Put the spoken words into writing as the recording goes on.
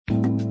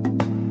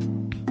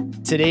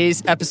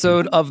Today's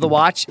episode of The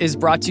Watch is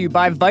brought to you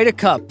by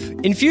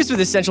VitaCup. Infused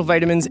with essential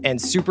vitamins and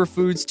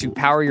superfoods to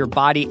power your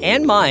body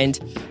and mind,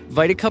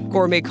 VitaCup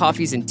gourmet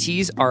coffees and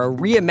teas are a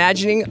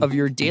reimagining of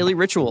your daily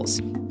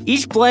rituals.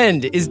 Each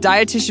blend is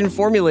dietitian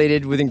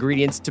formulated with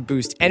ingredients to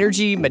boost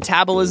energy,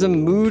 metabolism,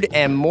 mood,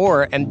 and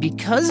more. And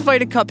because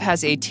VitaCup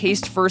has a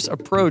taste-first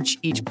approach,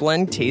 each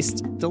blend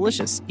tastes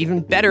delicious, even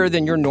better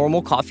than your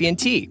normal coffee and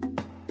tea.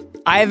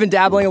 I have been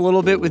dabbling a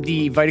little bit with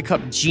the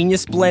VitaCup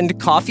Genius Blend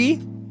coffee.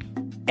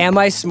 Am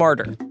I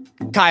smarter?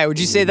 Kaya, would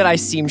you say that I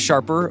seem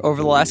sharper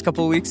over the last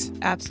couple of weeks?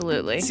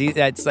 Absolutely. See,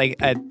 that's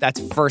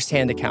that's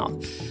firsthand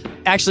account.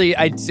 Actually,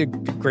 it's a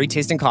great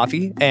tasting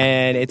coffee,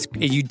 and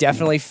you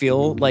definitely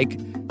feel like,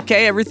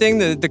 okay, everything,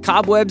 the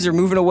cobwebs are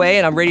moving away,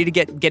 and I'm ready to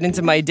get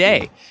into my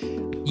day.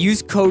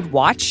 Use code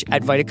WATCH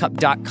at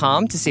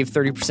VitaCup.com to save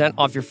 30%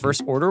 off your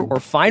first order, or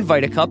find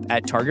VitaCup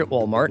at Target,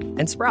 Walmart,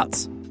 and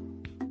Sprouts.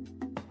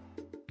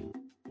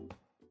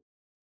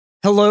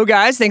 Hello,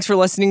 guys. Thanks for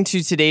listening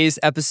to today's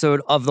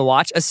episode of The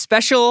Watch. A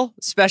special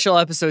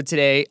episode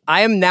today.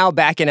 I am now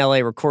back in LA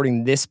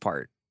recording this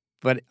part,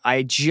 but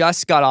I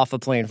just got off a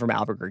plane from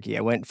Albuquerque. I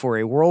went for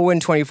a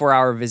whirlwind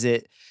 24-hour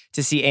visit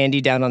to see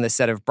Andy down on the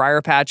set of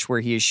Briarpatch,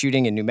 where he is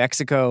shooting in New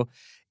Mexico.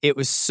 It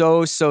was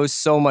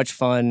so much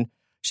fun.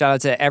 Shout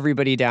out to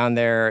everybody down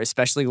there,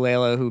 especially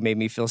Layla, who made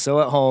me feel so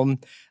at home.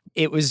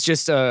 It was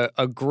just a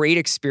great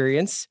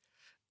experience.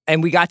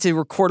 And we got to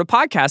record a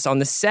podcast on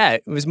the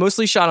set. It was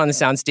mostly shot on the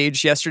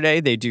soundstage yesterday.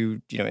 They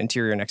do,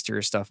 interior and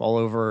exterior stuff all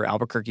over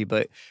Albuquerque,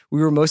 but we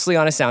were mostly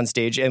on a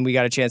soundstage, and we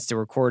got a chance to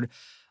record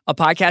a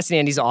podcast in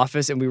Andy's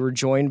office, and we were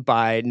joined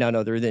by none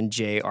other than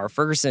J.R.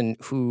 Ferguson,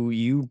 who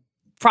you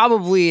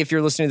probably, if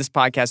you're listening to this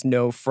podcast,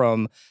 know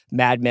from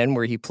Mad Men,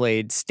 where he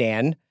played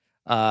Stan,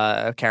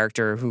 a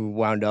character who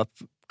wound up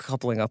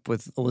coupling up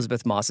with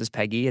Elizabeth Moss's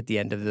Peggy at the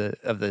end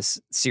of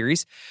this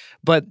series.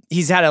 But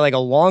he's had a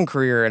long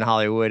career in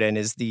Hollywood, and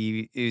is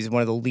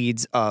one of the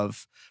leads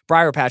of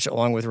Briarpatch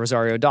along with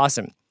Rosario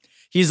Dawson.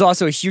 He's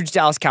also a huge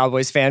Dallas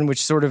Cowboys fan,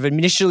 which sort of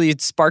initially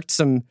it sparked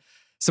some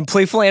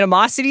playful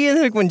animosity, I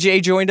think, when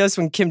Jay joined us,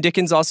 when Kim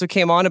Dickens also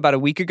came on about a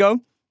week ago.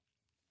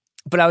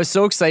 But I was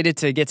so excited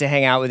to get to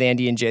hang out with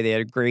Andy and Jay. They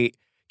had a great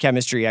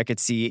chemistry. I could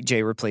see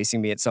Jay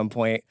replacing me at some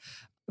point.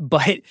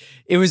 But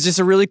it was just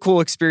a really cool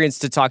experience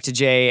to talk to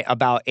Jay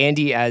about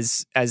Andy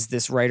as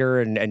this writer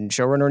and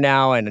showrunner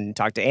now, and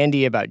talk to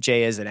Andy about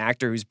Jay as an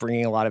actor who's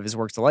bringing a lot of his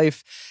work to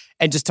life,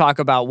 and just talk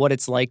about what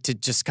it's like to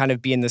just kind of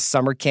be in the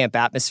summer camp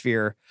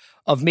atmosphere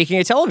of making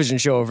a television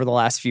show over the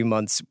last few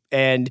months.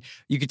 And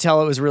you could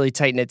tell it was a really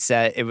tight-knit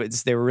set.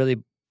 They were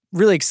really,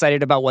 really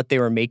excited about what they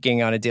were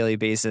making on a daily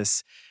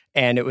basis.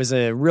 And it was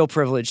a real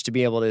privilege to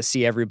be able to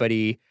see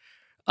everybody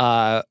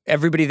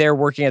there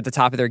working at the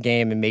top of their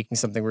game and making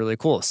something really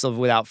cool. So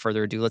without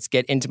further ado, let's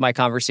get into my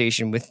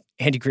conversation with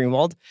Andy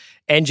Greenwald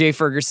and Jay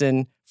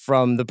Ferguson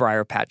from the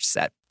Briarpatch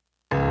set.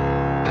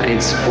 I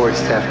need support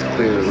staff to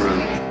clear the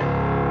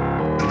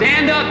room.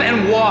 Stand up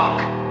and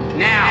walk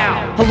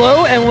now.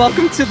 Hello and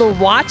welcome to The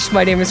Watch.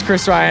 My name is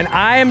Chris Ryan.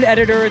 I am an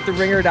editor at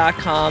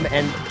TheRinger.com,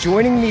 and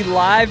joining me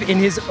live in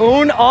his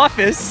own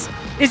office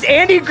is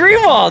Andy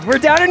Greenwald. We're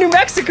down in New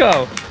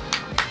Mexico.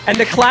 And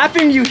the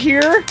clapping you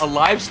hear... A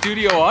live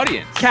studio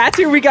audience. Cat's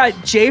here. We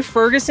got Jay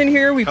Ferguson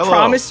here. We Hello.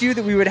 promised you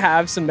that we would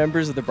have some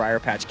members of the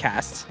Briarpatch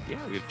cast. Yeah,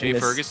 we have Jay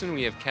Ferguson.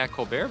 We have Kat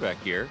Colbert back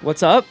here.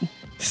 What's up?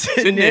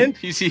 Sitting in.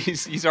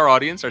 He's our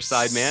audience, our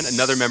side man,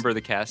 another member of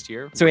the cast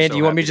here. So, Andy,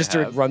 you want me just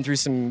to run through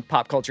some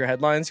pop culture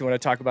headlines? You want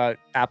to talk about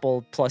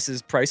Apple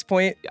Plus's price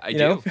point? I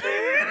do.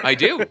 I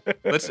do.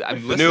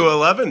 The new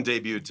 11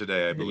 debuted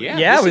today, I believe.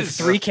 Yeah, with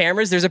 3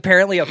 cameras. There's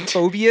apparently a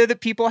phobia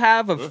that people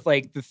have of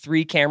the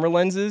 3 camera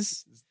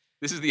lenses.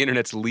 This is the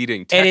internet's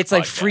leading tech and it's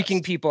podcast.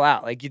 freaking people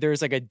out.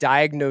 There's a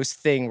diagnosed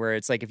thing where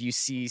it's if you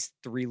see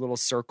 3 little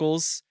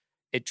circles,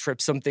 it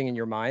trips something in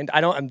your mind.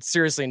 I'm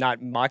seriously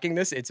not mocking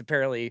this. It's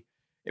apparently,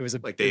 it was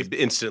they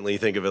instantly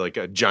think of it like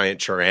a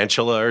giant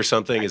tarantula or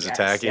something is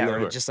attacking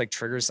them. Or it just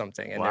triggers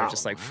something, and they're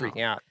just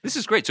freaking out. This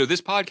is great. So this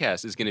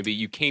podcast is going to be,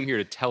 you came here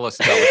to tell us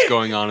about what's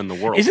going on in the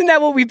world. Isn't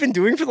that what we've been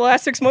doing for the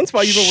last 6 months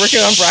while you've been working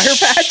on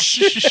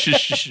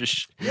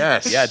Briarpatch?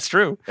 Yes. Yeah, it's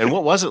true. And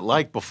what was it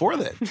like before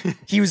that?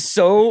 He was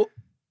so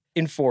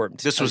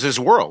informed. This was his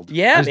world.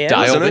 Yeah, man.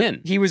 Dialed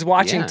in. He was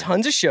watching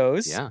tons of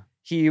shows. Yeah.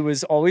 He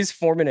was always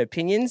forming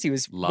opinions.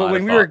 But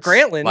when we thoughts. were at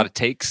Grantland, a lot of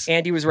takes.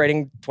 Andy was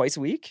writing twice a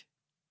week,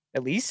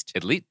 at least.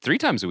 3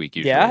 times a week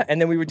usually. Yeah, and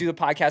then we would do the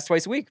podcast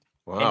twice a week.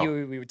 Wow.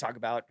 And we would talk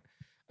about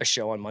a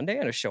show on Monday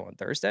and a show on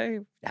Thursday.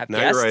 Have Now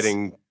guests. you're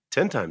writing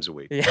 10 times a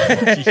week.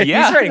 Yeah. He's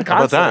writing constantly. How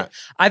about that?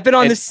 I've been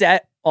on the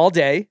set all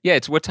day. Yeah,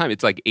 it's what time?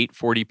 It's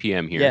 8:40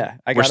 p.m. here. Yeah,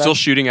 we're still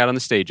shooting out on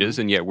the stages,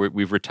 and yet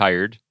we've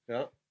retired.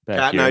 Yeah.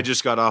 Pat and here. I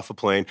just got off a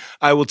plane.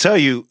 I will tell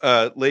you,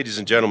 ladies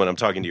and gentlemen, I'm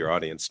talking to your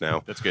audience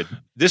now. That's good.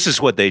 This is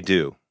what they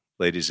do,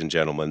 ladies and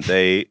gentlemen.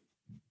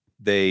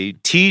 They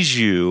tease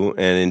you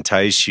and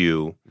entice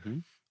you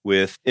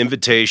with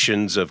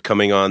invitations of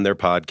coming on their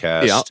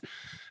podcast,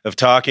 of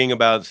talking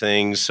about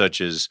things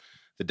such as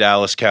the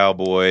Dallas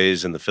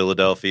Cowboys and the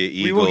Philadelphia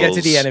Eagles. We will get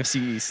to the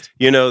NFC East.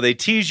 They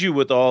tease you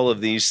with all of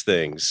these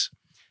things.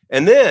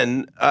 And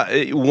then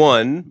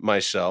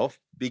myself,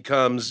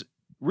 becomes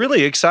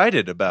really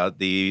excited about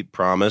the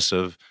promise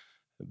of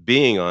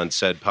being on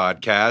said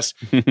podcast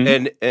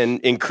and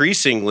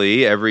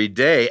increasingly every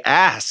day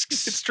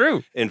asks. It's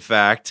true. In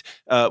fact,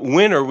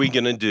 when are we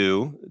going to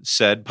do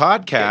said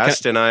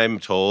podcast? And I'm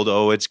told,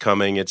 it's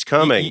coming, it's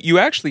coming. You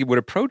actually would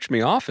approach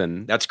me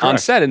often That's on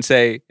correct. set and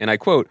say, and I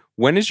quote,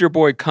 "When is your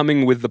boy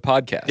coming with the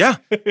podcast?" Yeah.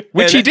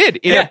 Which he did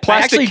in a I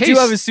plastic actually case. do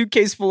have a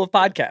suitcase full of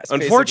podcasts.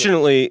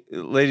 Unfortunately,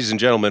 ladies and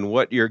gentlemen,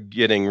 what you're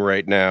getting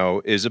right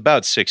now is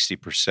about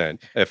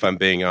 60%, if I'm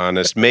being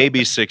honest,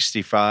 maybe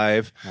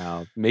 65.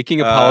 Wow.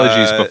 Making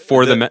apologies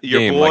before the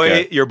game.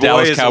 Your boy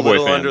Dallas is Cowboy a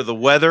little fan. under the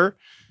weather.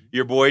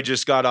 Your boy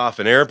just got off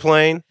an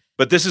airplane.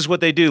 But this is what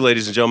they do,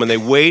 ladies and gentlemen. They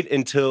wait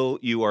until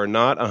you are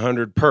not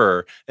 100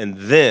 per, and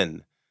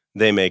then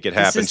they make it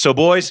happen. So,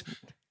 boys,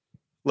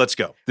 let's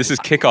go. This is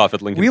kickoff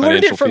at Lincoln We learned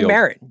Financial it from Field.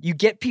 Marin. You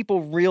get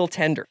people real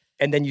tender,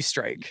 and then you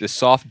strike. The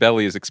soft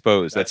belly is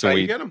exposed. That's when how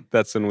we you get 'em.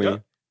 That's when we.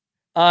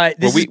 Yeah.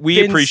 This has We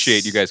been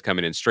appreciate you guys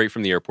coming in straight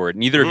from the airport.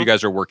 Neither of you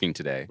guys are working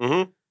today.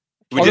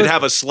 We did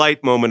have a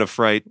slight moment of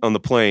fright on the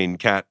plane.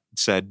 Kat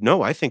said,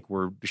 "No, I think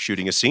we're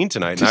shooting a scene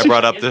tonight." And I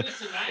brought up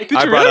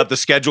the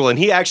schedule, and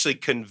he actually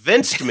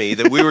convinced me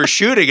that we were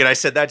shooting. And I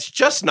said, "That's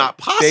just not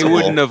possible." They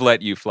wouldn't have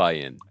let you fly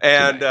in.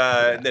 And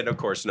then, of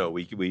course, no.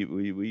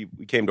 We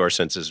came to our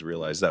senses and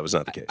realized that was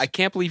not the case. I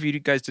can't believe you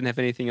guys didn't have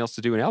anything else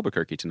to do in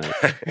Albuquerque tonight.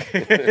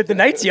 The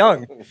night's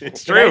young.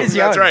 It's The night true. is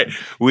young. That's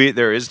right.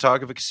 There is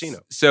talk of a casino.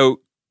 So,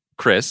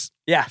 Chris,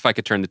 Yeah. if I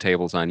could turn the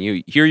tables on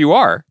you, here you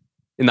are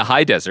in the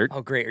high desert.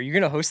 Oh, great. Are you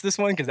going to host this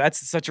one? Because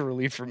that's such a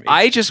relief for me.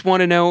 I just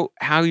want to know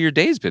how your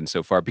day's been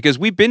so far because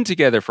we've been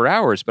together for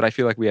hours, but I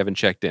feel like we haven't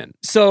checked in.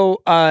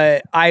 So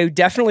I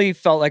definitely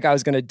felt like I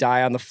was going to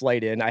die on the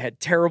flight in. I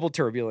had terrible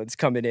turbulence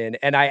coming in.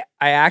 And I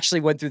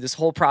actually went through this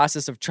whole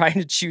process of trying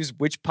to choose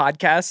which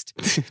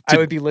podcast I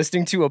would be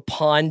listening to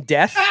upon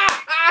death.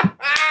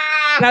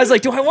 And I was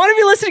like, do I want to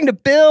be listening to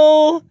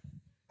Bill?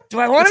 Do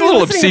I want It's to a be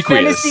little listening to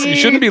obsequious. Fantasy? You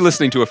shouldn't be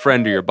listening to a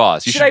friend or your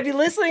boss. You Should I be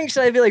listening?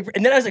 Should I be like,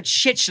 and then I was like,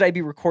 shit, should I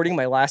be recording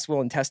my last will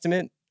and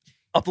testament,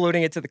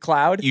 uploading it to the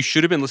cloud? You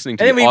should have been listening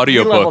to And then the we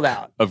audiobook leveled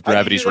out. of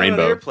Gravity's How do you do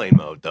that on Rainbow. airplane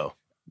mode, though.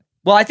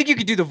 Well, I think you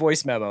could do the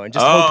voice memo and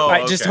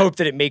just just hope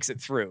that it makes it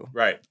through.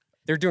 Right.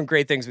 They're doing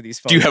great things with these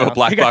phones. Do you have a now.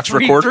 black They got box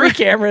three recorder?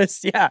 cameras,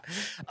 yeah.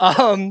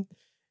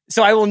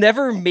 So I will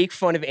never make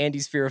fun of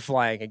Andy's fear of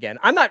flying again.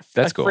 I'm not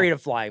That's afraid cool.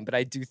 of flying, but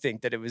I do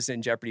think that it was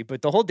in jeopardy.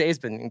 But the whole day has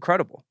been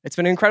incredible. It's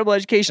been an incredible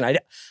education.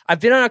 I've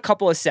been on a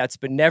couple of sets,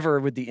 but never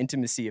with the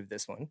intimacy of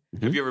this one.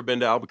 Have you ever been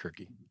to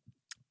Albuquerque?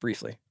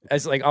 Briefly,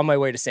 as like on my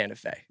way to Santa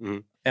Fe,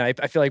 Mhm. and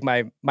I feel like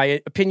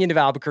my opinion of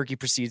Albuquerque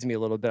precedes me a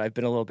little bit. I've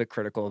been a little bit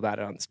critical about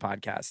it on this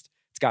podcast.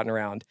 It's gotten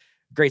around.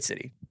 Great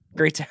city,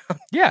 great town.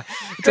 Yeah,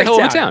 it's a Great hell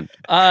of a town.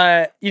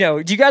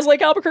 Do you guys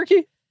like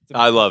Albuquerque?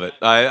 I love it.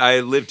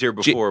 I lived here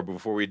before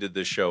we did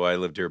this show. I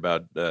lived here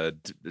about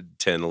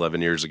 10,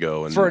 11 years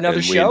ago. And, For another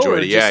and we show, enjoyed or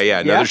it. just- Yeah,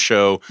 another yeah?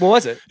 show. What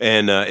was it?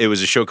 And it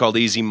was a show called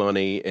Easy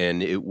Money,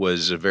 and it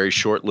was a very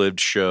short-lived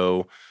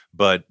show,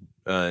 but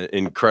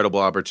incredible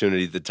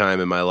opportunity at the time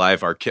in my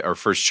life. Our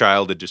first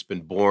child had just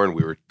been born.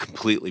 We were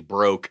completely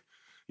broke.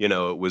 It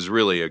was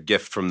really a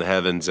gift from the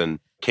heavens, and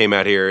came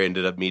out here,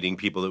 ended up meeting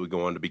people that would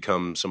go on to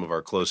become some of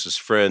our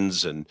closest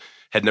friends, and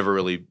had never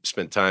really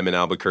spent time in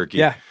Albuquerque.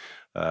 Yeah.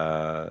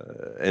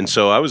 And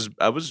so I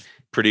was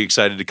pretty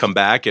excited to come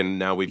back, and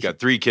now we've got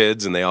 3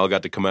 kids, and they all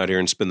got to come out here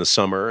and spend the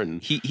summer.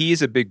 And He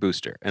is a big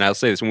booster. And I'll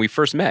say this, when we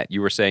first met,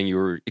 you were saying you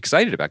were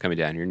excited about coming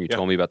down here, and you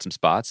told me about some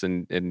spots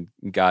and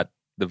got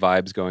the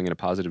vibes going in a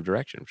positive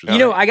direction. Which was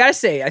great. I gotta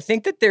say, I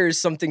think that there's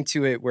something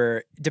to it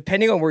where,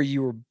 depending on where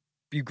you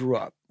grew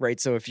up, right?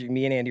 So if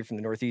me and Andy are from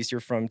the Northeast,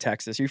 you're from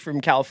Texas, you're from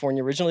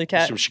California originally,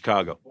 Kat? he's from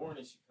Chicago.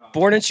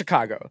 Born in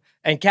Chicago,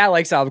 and Kat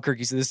likes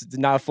Albuquerque, so this is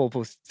not a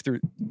foolproof through.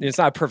 It's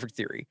not a perfect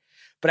theory,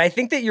 but I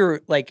think that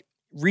your like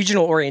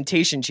regional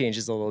orientation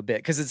changes a little bit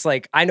because it's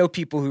like I know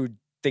people who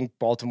think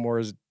Baltimore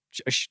is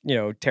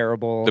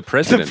terrible. The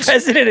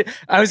president.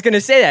 I was going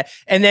to say that,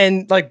 and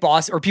then like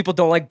Boston, or people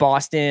don't like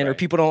Boston, or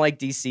people don't like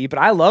DC, but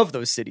I love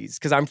those cities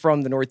because I'm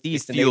from the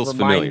Northeast, and they feels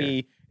remind familiar.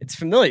 me it's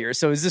familiar.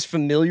 So is this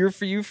familiar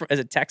for you as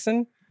a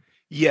Texan?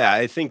 Yeah,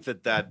 I think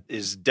that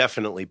is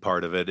definitely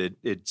part of it.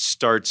 It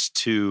starts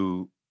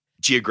to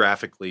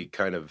geographically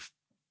kind of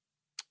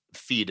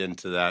feed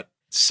into that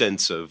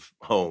sense of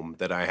home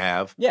that I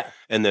have. Yeah.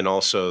 And then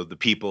also the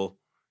people,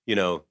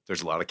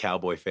 there's a lot of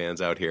cowboy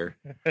fans out here.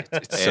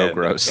 It's so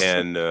gross.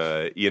 And,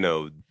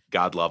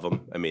 God love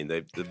them. I mean,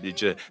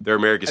 they're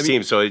America's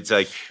team. So it's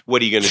like,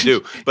 what are you going to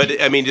do? But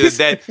I mean,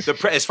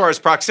 as far as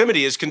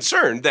proximity is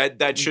concerned,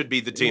 that should be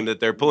the team that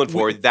they're pulling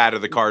for. That or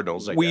the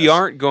Cardinals, I We guess.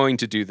 aren't going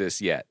to do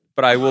this yet,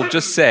 but I will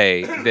just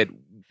say that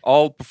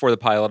all before the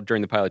pilot,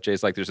 during the pilot,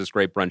 Jay's like, there's this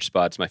great brunch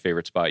spot. It's my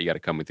favorite spot. You got to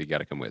come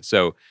with.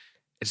 So at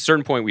a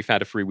certain point, we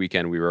found a free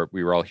weekend. We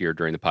were all here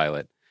during the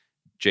pilot.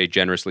 Jay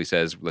generously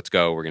says, let's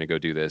go. We're going to go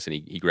do this. And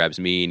he grabs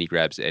me and he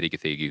grabs Eddie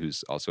Gathegi,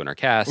 who's also in our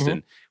cast.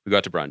 And we go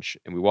out to brunch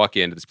and we walk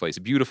into this place,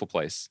 a beautiful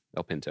place,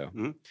 El Pinto.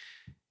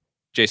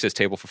 Jay says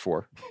table for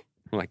 4.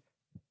 I'm like,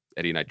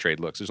 Eddie and I trade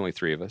looks. There's only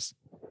 3 of us.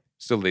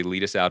 So they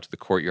lead us out to the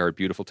courtyard,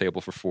 beautiful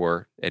table for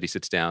 4. Eddie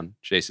sits down,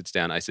 Jay sits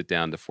down, I sit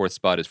down. The 4th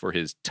spot is for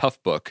his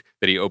tough book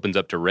that he opens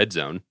up to Red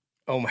Zone.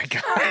 Oh my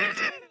God.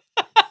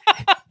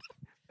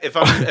 If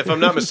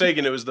I'm not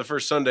mistaken, it was the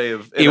first Sunday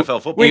of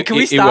NFL football. Wait, can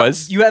we stop? It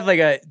was. You had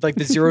like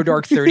the Zero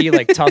Dark 30,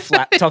 like tough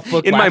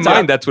book. In my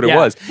mind, that's what it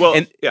was. Well,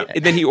 and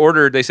then he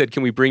ordered. They said,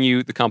 "Can we bring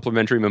you the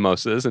complimentary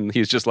mimosas?" And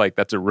he's just like,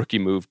 "That's a rookie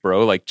move,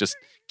 bro. Like, just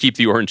keep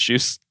the orange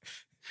juice.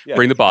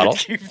 Bring the bottle.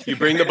 You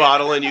bring the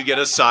bottle, and you get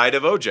a side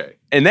of OJ.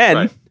 And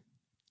then,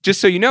 just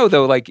so you know,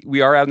 though, like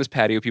we are out in this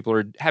patio. People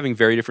are having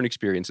very different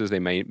experiences. They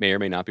may or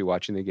may not be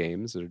watching the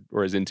games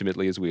or as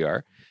intimately as we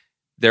are.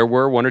 There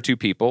were 1 or 2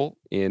 people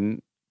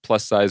in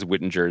plus-size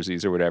Witten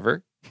jerseys or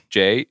whatever.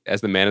 Jay,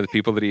 as the man of the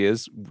people that he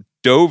is,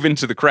 dove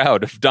into the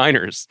crowd of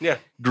diners,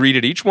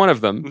 greeted each one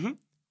of them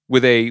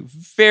with a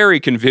very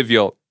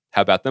convivial,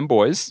 how about them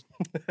boys?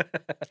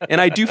 And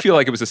I do feel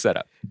like it was a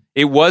setup.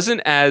 It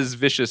wasn't as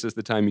vicious as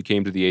the time you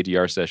came to the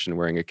ADR session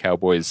wearing a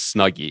Cowboys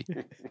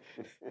Snuggie.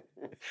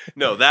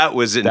 No, that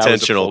was intentional. That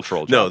was a full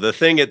troll job. No, the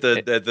thing at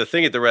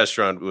the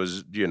restaurant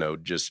was,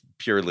 just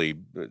purely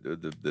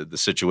the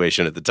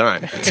situation at the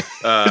time.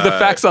 The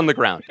facts on the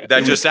ground.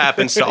 That just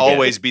happens to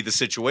always be the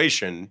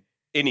situation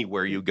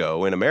anywhere you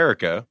go in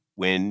America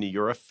when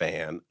you're a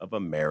fan of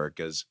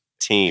America's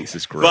team. This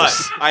is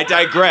gross. But I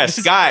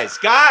digress, guys.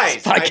 I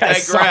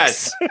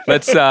digress.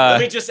 Let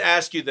me just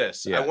ask you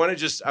this. Yeah. I want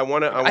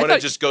to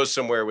just go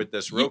somewhere with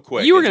this real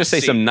quick. You were going to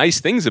say some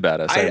nice things about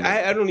us.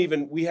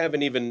 We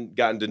haven't even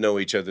gotten to know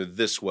each other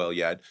this well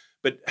yet.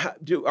 But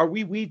are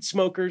we weed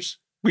smokers?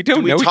 We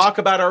don't. Do we talk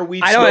about our weed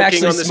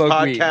smoking on this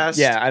podcast?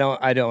 Weed. Yeah,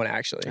 I don't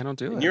actually. I don't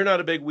do it. And you're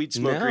not a big weed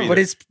smoker either. But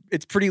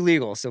it's pretty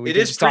legal, so we it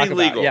can is just pretty talk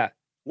legal. about it. Yeah.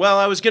 Well,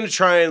 I was going to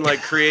try and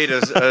create a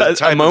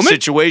type of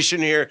situation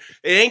here.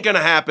 It ain't going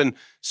to happen.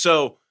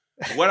 So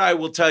what I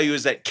will tell you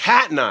is that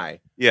Kat and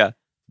I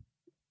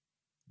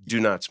do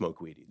not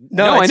smoke weed.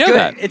 No, I know good.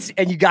 that.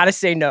 And you got to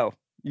say no.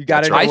 You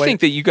got to. I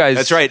think that you guys.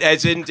 That's right.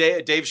 As in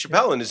Dave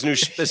Chappelle in his new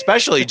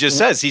special, he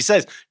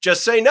says,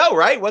 just say no,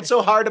 right? What's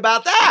so hard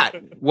about that?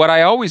 What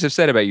I always have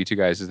said about you two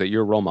guys is that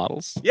you're role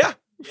models. Yeah.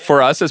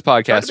 For us as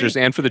podcasters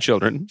and for the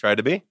children. Try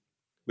to be.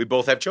 We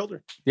both have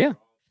children. Yeah.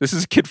 This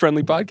is a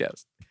kid-friendly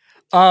podcast.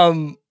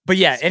 But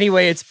yeah,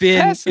 anyway, it's been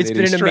an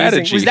strategy.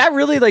 amazing. Was that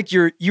really like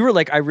you were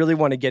like, I really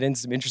want to get into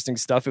some interesting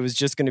stuff. It was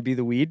just going to be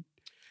the weed.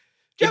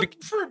 Yeah,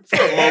 for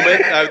a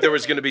moment, there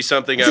was going to be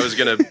something I was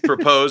going to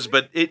propose,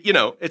 but I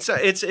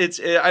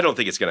don't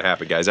think it's going to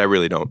happen, guys. I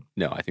really don't.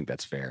 No, I think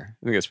that's fair.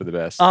 I think that's for the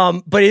best.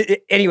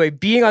 But anyway,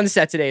 being on the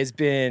set today has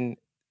been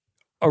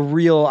a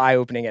real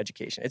eye-opening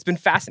education. It's been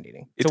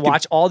fascinating to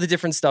watch all the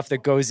different stuff that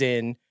goes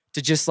in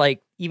to just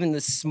like even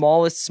the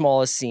smallest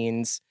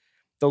scenes,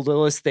 the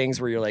littlest things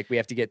where you're like, we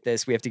have to get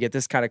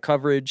this kind of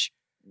coverage.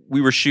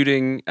 We were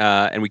shooting,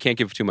 and we can't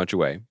give too much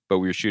away, but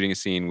we were shooting a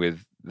scene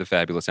with the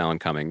fabulous Alan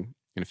Cumming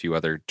and a few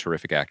other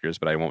terrific actors,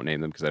 but I won't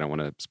name them because I don't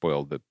want to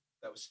spoil the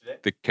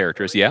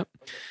characters. Yeah,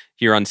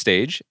 here on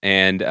stage,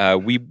 and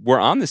we were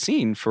on the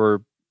scene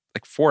for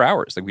like 4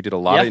 hours. Like we did a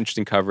lot of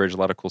interesting coverage, a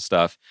lot of cool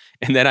stuff,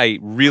 and then I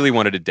really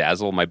wanted to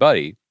dazzle my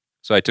buddy,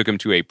 so I took him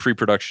to a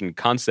pre-production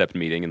concept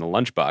meeting in the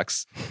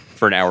lunchbox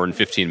for an hour and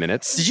 15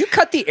 minutes. Did you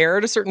cut the air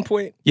at a certain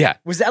point? Yeah.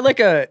 Was that like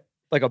a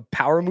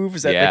power move?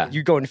 Was that like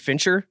you going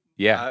Fincher?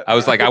 Yeah, I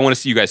was like, I want to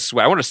see you guys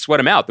sweat. I want to sweat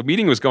them out. The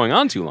meeting was going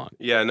on too long.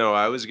 Yeah, no,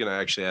 I was going to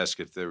actually ask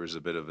if there was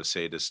a bit of a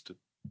sadist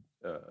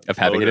of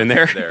having it in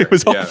there. It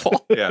was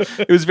awful. Yeah.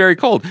 It was very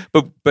cold.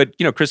 But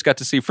Chris got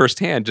to see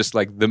firsthand just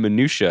like the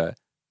minutia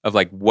of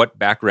like what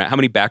background, how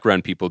many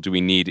background people do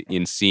we need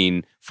in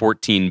scene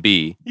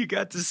 14B? You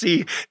got to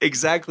see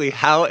exactly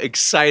how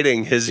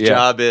exciting his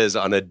job is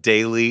on a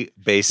daily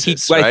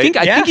basis. What I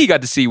think he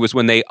got to see was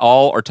when they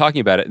all are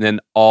talking about it, and then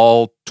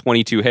all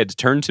 22 heads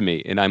turn to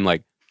me, and I'm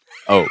like,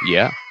 oh,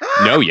 yeah.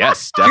 No,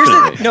 yes,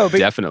 definitely.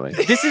 Definitely.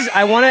 This is,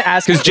 I want to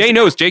ask. Because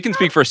Jay can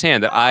speak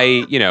firsthand that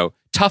I,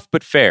 tough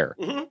but fair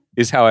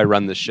is how I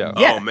run this show.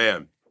 Yeah. Oh,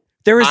 man.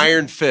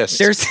 Iron Fist.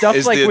 There's stuff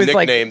is like the with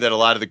nickname that a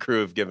lot of the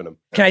crew have given him.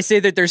 Can I say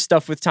that there's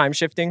stuff with time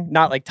shifting?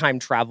 Not like time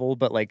travel,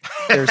 but like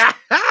there's.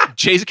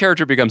 Jay's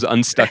character becomes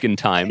unstuck in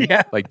time,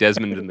 like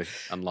Desmond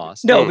on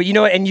Lost. No, but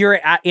and you're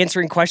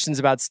answering questions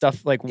about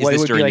stuff like what it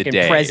would be like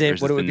in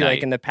present, what it would be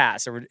like in the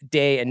past, or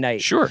day and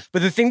night. Sure.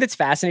 But the thing that's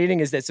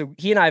fascinating is that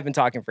he and I have been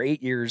talking for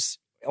 8 years,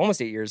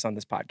 almost 8 years on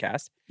this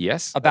podcast.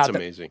 Yes. About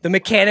the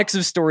mechanics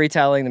of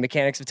storytelling, the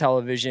mechanics of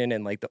television,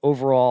 and like the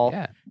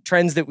overall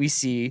trends that we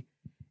see.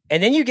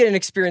 And then you get an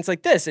experience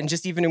like this, and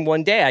just even in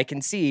one day, I can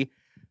see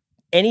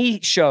any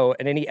show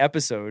and any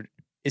episode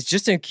is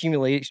just an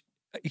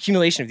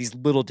accumulation of these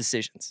little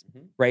decisions,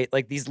 right?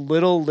 Like these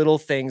little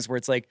things where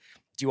it's like,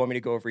 do you want me to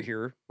go over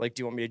here? Like,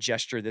 do you want me to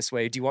gesture this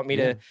way? Do you want me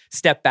to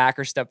step back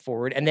or step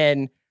forward? And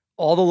then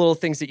all the little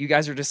things that you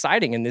guys are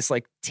deciding in this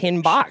like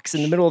tin box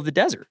in the middle of the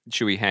desert.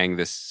 Should we hang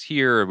this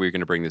here? Are we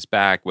going to bring this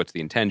back? What's the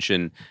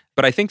intention?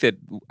 But I think that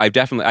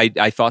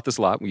I thought this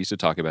a lot. We used to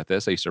talk about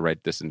this. I used to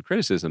write this in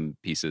criticism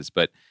pieces,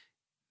 but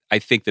I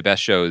think the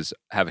best shows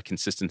have a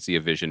consistency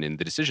of vision in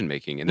the decision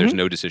making, and there's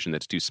no decision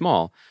that's too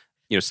small.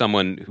 You know,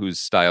 someone whose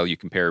style you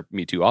compare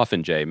me to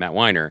often, Jay, Matt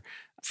Weiner,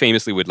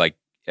 famously would like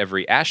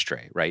every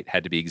ashtray, right,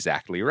 had to be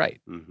exactly right,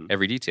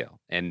 every detail.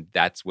 And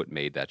that's what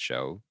made that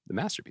show the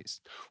masterpiece.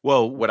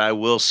 Well, what I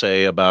will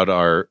say about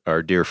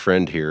our dear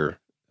friend here,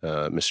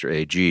 Mr.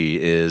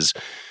 AG, is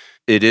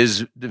it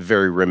is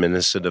very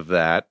reminiscent of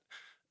that.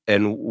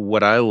 And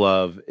what I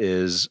love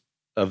is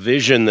a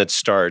vision that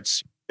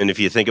starts, and if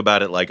you think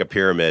about it like a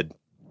pyramid,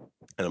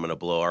 and I'm going to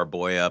blow our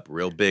boy up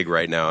real big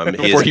right now.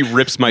 Before he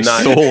rips my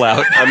soul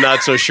out. I'm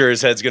not so sure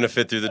his head's going to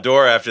fit through the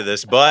door after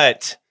this,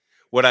 but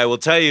what I will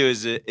tell you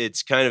is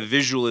it's kind of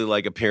visually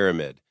like a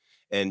pyramid,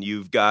 and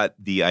you've got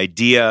the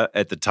idea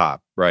at the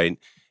top, right?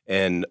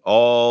 And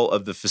all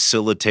of the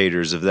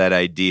facilitators of that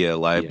idea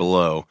lie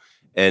below,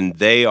 and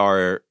they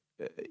are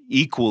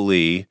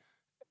equally,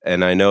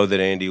 and I know that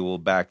Andy will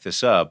back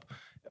this up,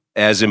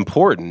 as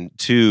important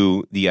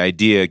to the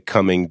idea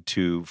coming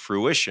to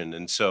fruition.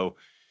 And so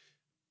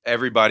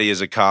everybody is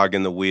a cog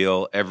in the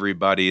wheel.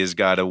 Everybody has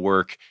got to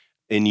work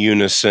in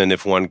unison.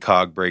 If one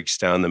cog breaks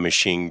down, the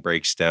machine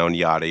breaks down,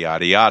 yada,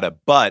 yada, yada.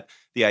 But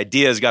the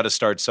idea has got to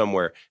start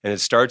somewhere, and it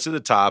starts at the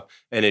top,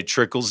 and it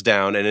trickles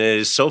down, and it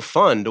is so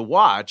fun to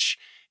watch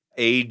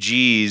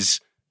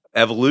AG's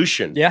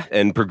evolution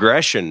and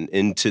progression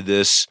into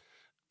this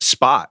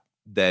spot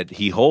that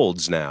he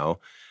holds now,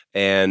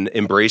 and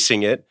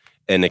embracing it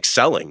and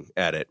excelling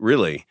at it,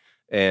 really.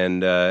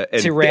 And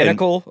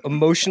tyrannical,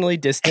 emotionally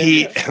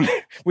distant,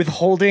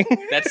 withholding.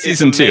 That's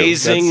season 2.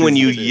 Amazing when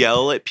you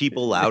yell at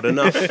people loud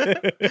enough.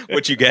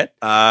 What you get?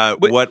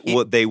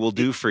 What they will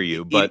do for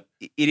you. But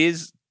it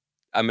is.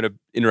 I'm going to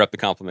interrupt the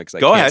compliment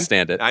because I can't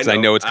stand it. Because I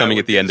know it's coming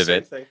at the end of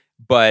it.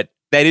 But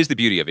that is the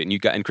beauty of it,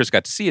 and Chris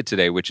got to see it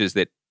today, which is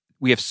that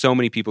we have so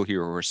many people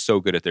here who are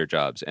so good at their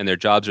jobs, and their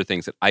jobs are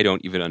things that I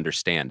don't even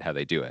understand how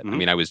they do it. I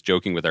mean, I was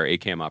joking with our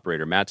ACAM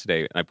operator, Matt,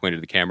 today, and I pointed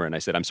to the camera and I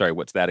said, I'm sorry,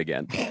 what's that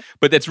again?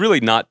 But that's really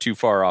not too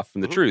far off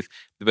from the truth.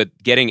 But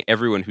getting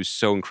everyone who's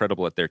so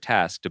incredible at their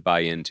task to buy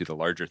into the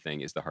larger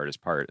thing is the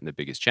hardest part and the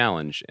biggest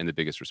challenge and the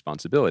biggest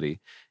responsibility.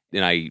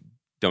 And I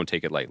don't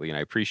take it lightly, and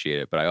I appreciate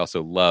it, but I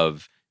also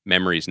love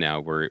memories now.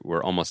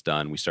 We're almost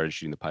done. We started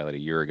shooting the pilot a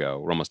year ago.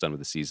 We're almost done with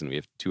the season. We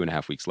have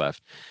 2.5 weeks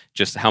left.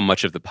 Just how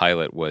much of the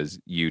pilot was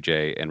you,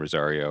 Jay, and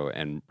Rosario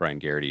and Brian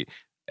Garrity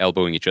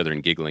elbowing each other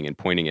and giggling and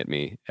pointing at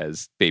me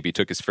as baby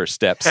took his first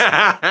steps.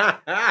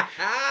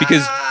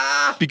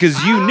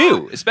 because you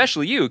knew,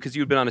 especially you, because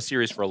you'd been on a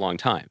series for a long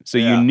time. So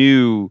you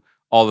knew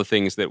all the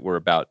things that were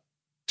about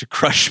to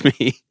crush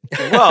me.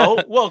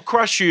 well,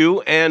 crush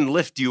you and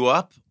lift you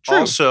up. True.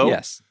 Also.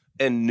 Yes.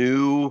 And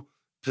new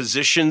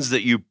positions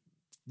that you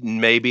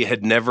maybe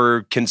had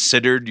never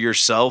considered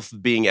yourself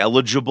being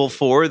eligible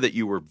for, that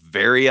you were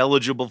very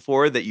eligible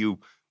for, that you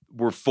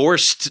were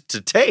forced to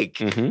take.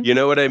 You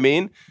know what I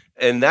mean?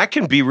 And that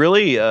can be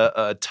really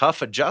a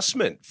tough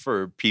adjustment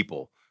for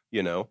people,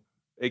 you know?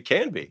 It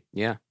can be.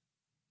 Yeah.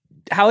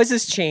 How has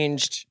this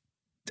changed?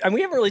 And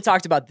we haven't really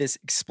talked about this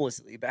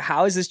explicitly, but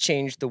how has this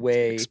changed the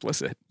way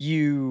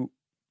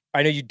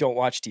I know you don't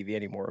watch TV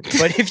anymore,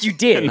 but if you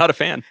did, I'm not a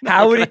fan.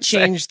 How would it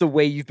change the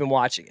way you've been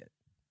watching it?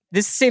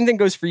 This same thing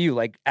goes for you,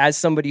 like as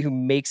somebody who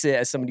makes it,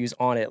 as somebody who's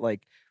on it,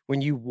 like when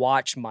you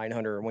watch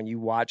Mindhunter or when you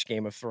watch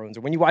Game of Thrones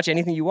or when you watch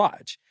anything you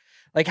watch,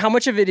 like how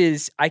much of it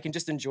is, I can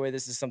just enjoy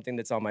this as something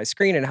that's on my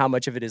screen, and how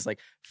much of it is like,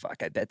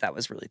 fuck, I bet that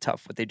was really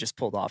tough what they just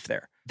pulled off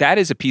there. That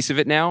is a piece of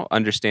it now,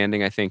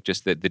 understanding, I think,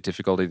 just the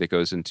difficulty that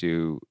goes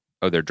into,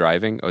 they're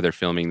driving, they're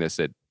filming this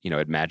at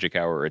magic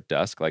hour or at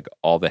dusk, like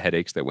all the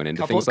headaches that went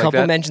into things like that.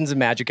 Couple mentions of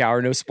magic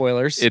hour, no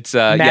spoilers. It's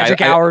magic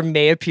hour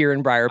may appear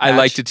in Briarpatch. I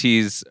like to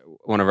tease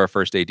one of our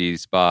first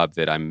ADs, Bob,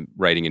 that I'm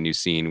writing a new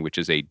scene, which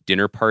is a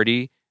dinner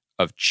party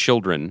of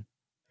children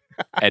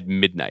at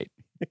midnight,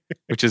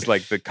 which is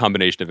like the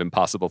combination of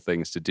impossible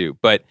things to do.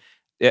 But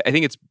I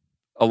think it's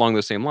along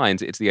those same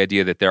lines. It's the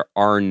idea that there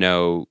are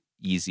no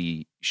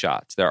easy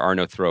shots. There are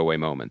no throwaway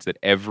moments, that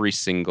every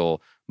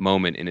single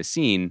moment in a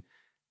scene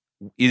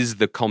is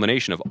the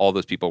culmination of all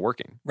those people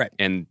working. Right.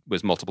 And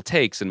was multiple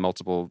takes and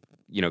multiple,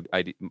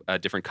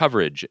 different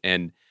coverage.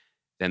 And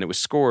then it was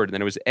scored, and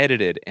then it was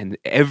edited, and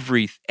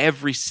every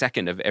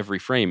second of every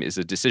frame is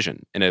a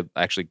decision, and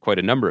actually quite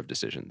a number of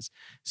decisions.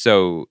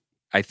 So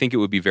I think it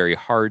would be very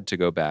hard to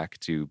go back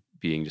to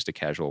being just a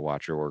casual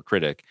watcher or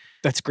critic.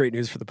 That's great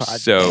news for the pod.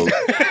 So,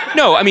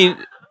 no, I mean,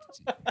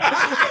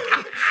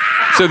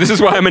 so this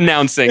is why I'm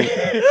announcing.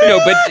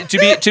 But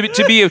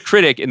to be a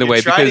critic in the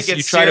way, because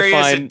you try to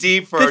find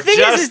deep for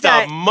just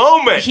a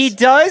moment. He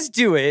does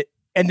do it,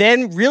 and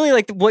then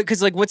really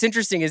what's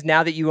interesting is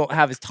now that you won't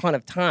have a ton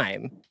of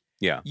time.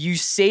 Yeah. You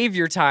save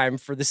your time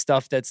for the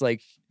stuff that's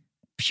like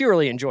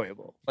purely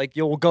enjoyable. Like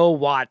you'll go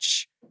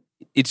watch,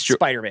 it's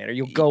Spider-Man, or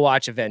you'll go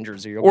watch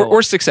Avengers, or you'll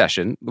or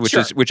Succession, which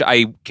Sure. is which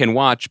I can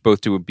watch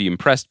both to be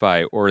impressed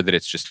by, or that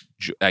it's just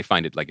I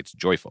find it like it's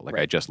joyful, like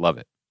I just love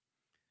it.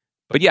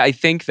 But yeah, I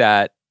think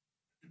that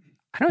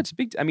I don't know. It's a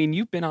big. I mean,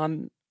 you've been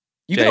on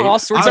all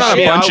sorts of on a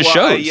shit. bunch of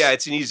shows. Yeah,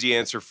 it's an easy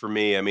answer for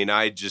me. I mean,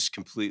 I just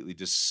completely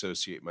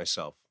disassociate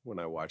myself when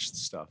I watch the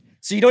stuff.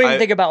 So you don't even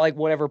think about like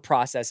whatever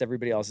process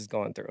everybody else is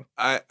going through.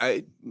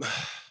 I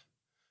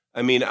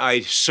mean, I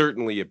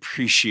certainly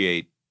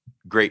appreciate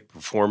great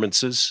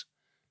performances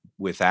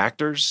with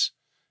actors,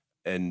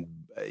 and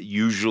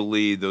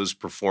usually those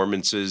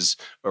performances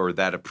or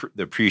that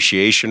the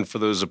appreciation for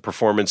those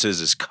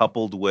performances is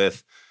coupled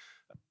with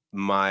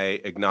my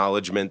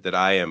acknowledgement that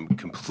I am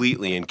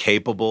completely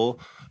incapable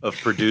of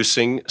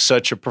producing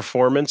such a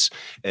performance,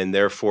 and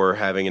therefore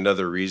having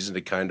another reason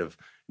to kind of,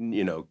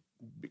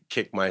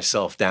 kick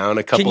myself down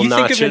a couple notches. Can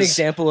you think of an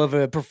example of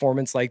a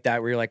performance like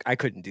that where you're like, I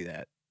couldn't do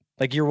that?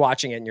 Like you're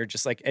watching it and you're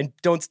just like, and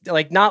don't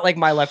like, not like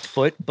My Left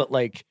Foot, but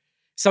like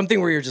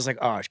something where you're just like,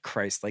 oh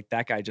Christ, like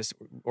that guy just,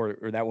 or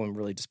that one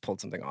really just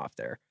pulled something off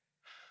there.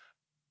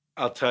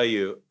 I'll tell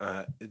you,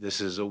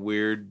 this is a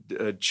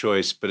weird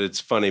choice, but it's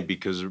funny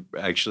because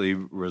actually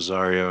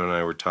Rosario and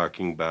I were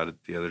talking about it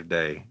the other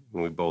day,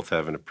 and we both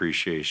have an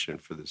appreciation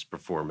for this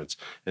performance,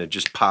 and it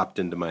just popped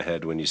into my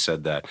head when you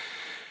said that.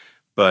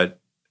 But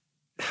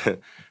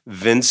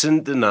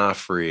Vincent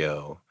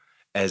D'Onofrio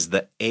as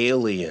the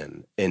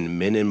alien in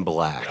Men in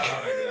Black.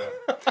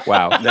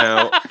 Wow.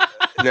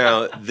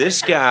 Now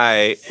this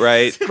guy,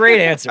 right?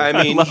 Great answer. I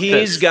mean,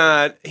 he's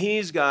got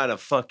a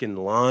fucking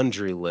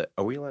laundry list.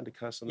 Are we allowed to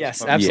cuss on this?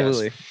 Yes, podcast?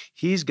 absolutely. Yes.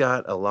 He's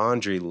got a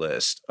laundry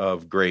list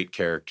of great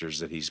characters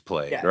that he's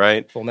played,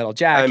 right? Full Metal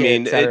Jacket, I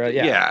mean, et cetera,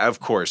 yeah,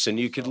 of course. And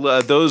you could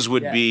those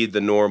would be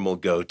the normal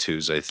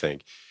go-tos, I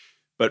think.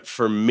 But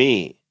for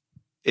me,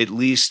 at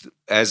least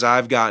as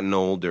I've gotten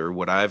older,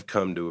 what I've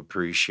come to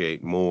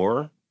appreciate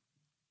more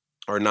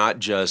are not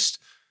just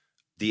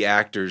the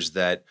actors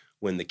that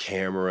when the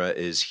camera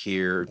is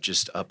here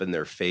just up in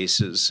their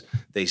faces,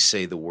 they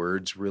say the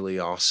words really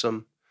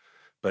awesome,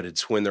 but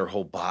it's when their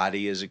whole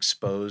body is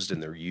exposed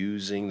and they're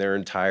using their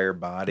entire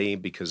body,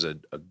 because a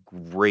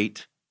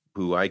great,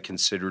 who I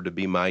consider to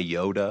be my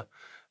Yoda,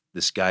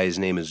 this guy's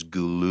name is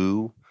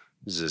Gulu,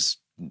 is this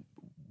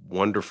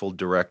wonderful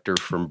director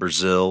from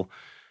Brazil,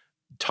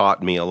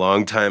 taught me a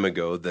long time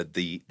ago that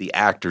the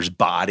actor's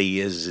body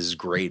is his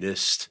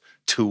greatest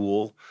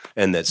tool,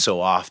 and that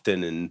so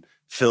often in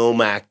film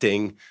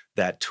acting,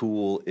 that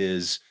tool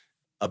is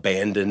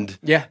abandoned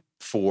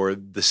for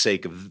the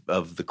sake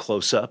of the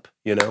close-up,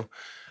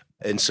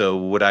 And so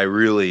what I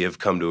really have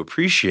come to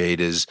appreciate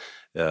is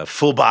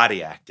full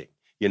body acting,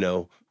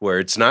 where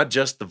it's not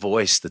just the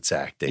voice that's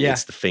acting.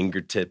 It's the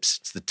fingertips,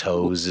 it's the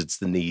toes, it's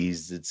the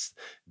knees, it's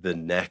the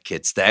neck,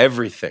 it's the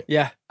everything.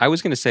 Yeah. I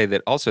was going to say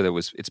that also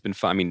it's been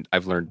fun. I mean,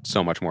 I've learned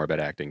so much more about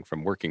acting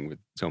from working with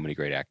so many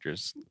great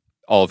actors,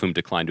 all of whom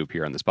declined to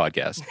appear on this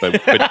podcast.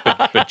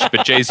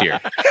 But Jay's here,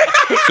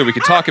 so we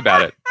could talk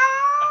about it.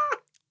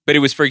 But it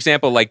was, for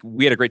example, like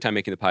we had a great time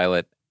making the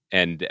pilot,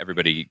 and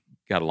everybody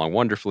got along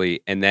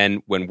wonderfully. And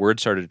then when word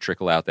started to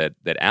trickle out that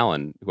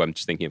Alan, who I'm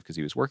just thinking of because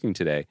he was working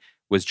today,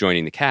 was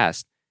joining the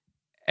cast,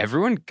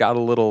 everyone got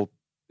a little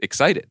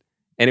excited.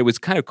 And it was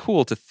kind of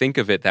cool to think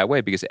of it that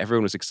way, because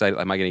everyone was excited.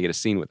 Am I going to get a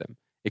scene with him?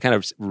 It kind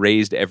of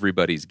raised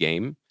everybody's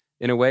game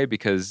in a way,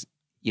 because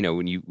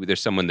when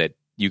there's someone that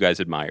you guys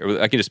admire,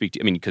 or I can just speak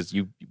to. I mean, because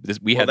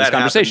we had this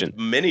conversation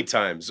many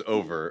times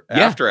over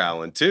after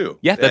Alan too.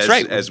 Yeah, that's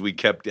right. As we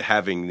kept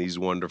having these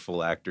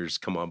wonderful actors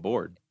come on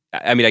board.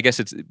 I mean, I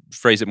guess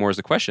phrase it more as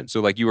a question.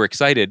 So, like, you were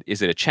excited.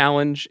 Is it a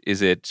challenge?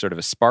 Is it sort of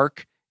a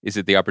spark? Is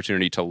it the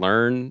opportunity to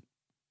learn?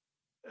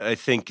 I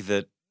think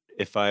that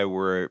if I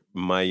were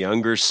my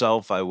younger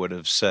self, I would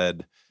have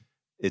said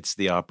it's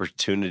the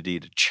opportunity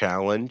to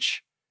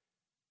challenge.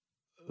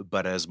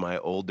 But as my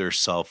older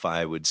self,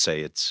 I would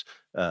say it's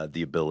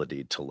the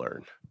ability to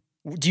learn.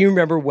 Do you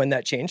remember when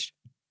that changed?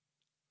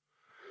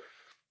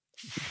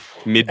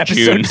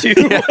 Mid-June. Episode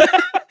 2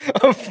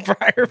 of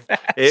Briarpatch.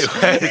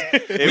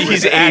 It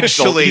was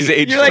actually he's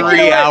aged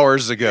 3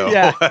 hours ago.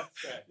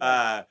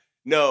 Yeah.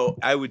 No,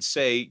 I would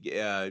say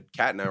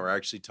Kat and I were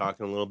actually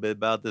talking a little bit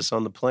about this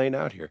on the plane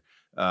out here.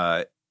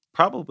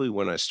 Probably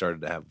when I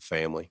started to have a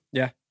family.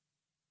 Yeah.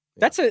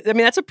 That's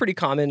a pretty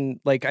common,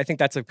 like, I think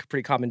that's a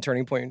pretty common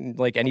turning point in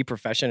like any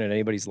profession in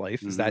anybody's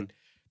life, is that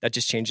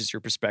just changes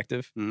your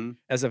perspective.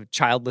 As a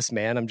childless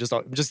man, I'm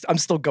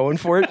still going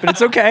for it, but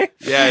it's okay.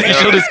 You're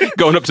still just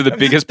going up to the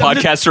biggest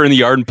podcaster in the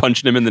yard and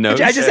punching him in the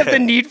nose. I just have the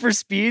need for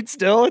speed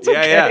still. It's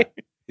okay. Yeah.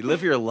 You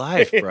live your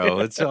life, bro.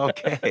 It's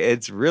okay.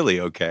 It's really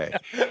okay.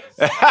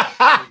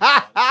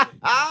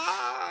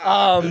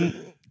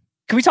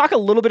 Can we talk a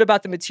little bit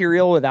about the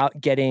material without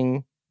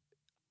getting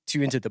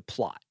too into the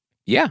plot?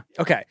 Yeah.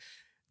 Okay.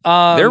 There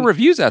are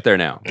reviews out there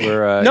now.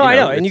 Where, I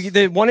know. And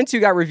the 1 and 2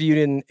 got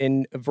reviewed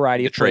in a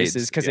variety of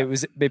places because it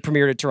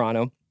premiered at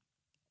Toronto.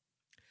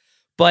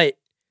 But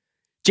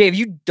Jay, have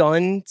you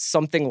done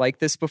something like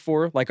this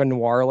before? Like a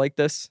noir like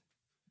this?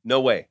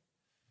 No way.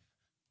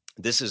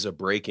 this is a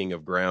breaking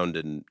of ground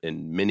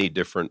in many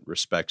different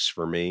respects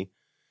for me.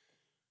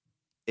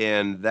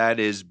 And that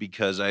is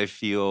because I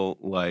feel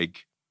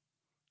like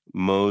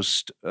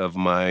most of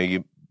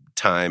my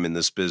time in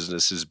this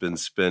business has been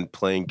spent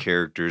playing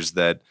characters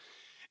that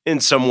in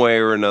some way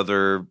or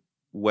another,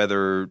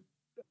 whether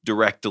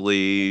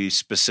directly,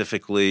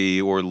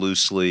 specifically, or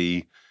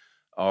loosely,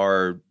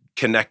 are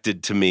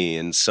connected to me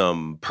in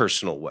some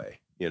personal way.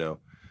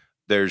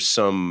 There's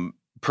some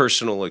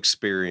personal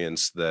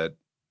experience that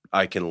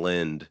I can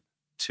lend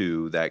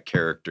to that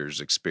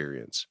character's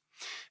experience.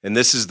 And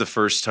this is the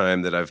first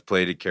time that I've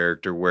played a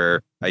character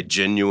where I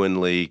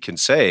genuinely can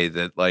say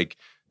that, like,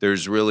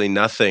 there's really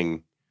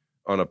nothing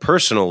on a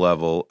personal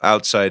level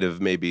outside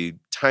of maybe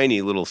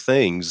tiny little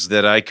things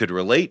that I could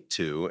relate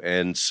to.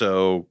 And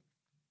so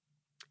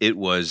it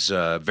was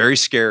very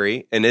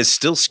scary and is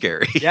still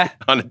scary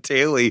on a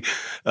daily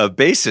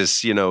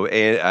basis. And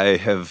I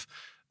have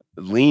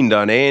leaned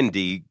on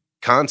Andy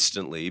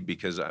constantly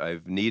because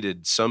I've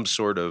needed some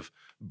sort of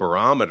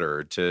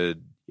barometer to,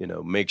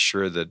 make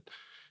sure that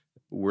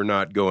we're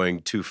not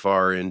going too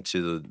far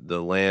into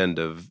the land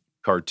of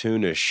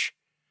cartoonish,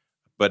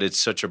 but it's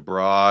such a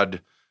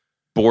broad,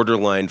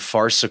 borderline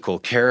farcical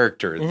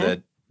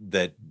character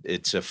that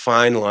it's a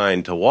fine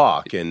line to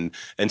walk. And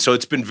so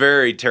it's been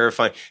very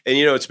terrifying. And,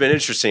 it's been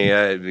interesting.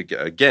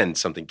 Again,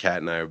 something Kat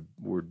and I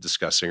were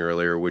discussing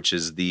earlier, which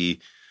is we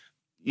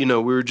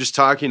were just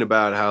talking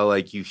about how,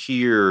 like, you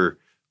hear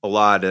a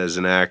lot as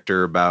an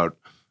actor about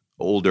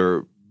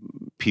older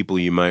people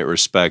you might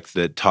respect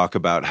that talk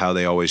about how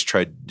they always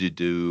tried to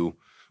do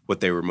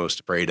what they were most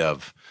afraid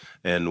of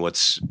and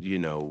what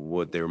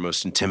they were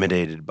most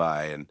intimidated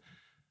by. And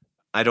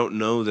I don't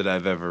know that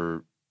I've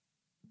ever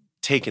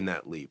taken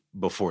that leap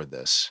before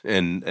this.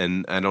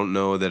 And I don't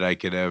know that I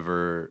could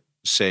ever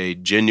say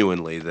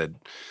genuinely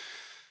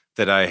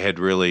that I had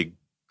really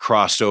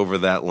crossed over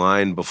that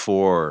line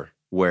before,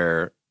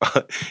 where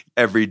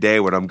every day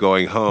when I'm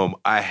going home,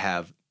 I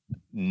have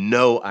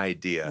no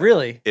idea.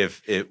 Really?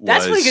 If it was.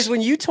 That's funny, because when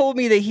you told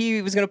me that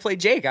he was going to play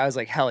Jake, I was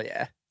like, hell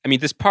yeah. I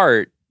mean, this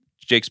part,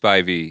 Jake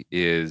Spivey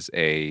is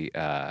a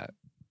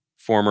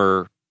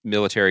former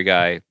military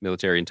guy,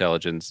 military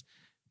intelligence,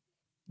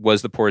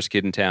 was the poorest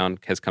kid in town,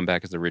 has come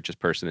back as the richest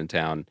person in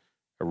town,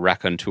 a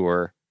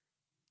raconteur,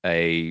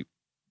 a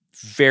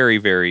very,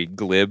 very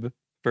glib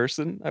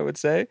person, I would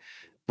say.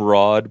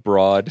 Broad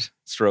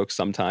strokes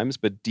sometimes,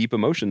 but deep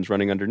emotions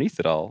running underneath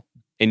it all.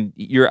 And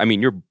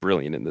you're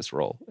brilliant in this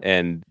role.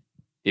 And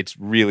it's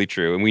really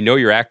true. And we know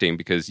you're acting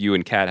because you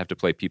and Kat have to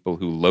play people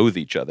who loathe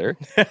each other,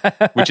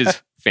 which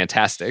is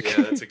fantastic.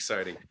 Yeah, that's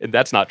exciting. And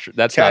that's not true.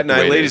 That's Kat not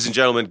and I, ladies and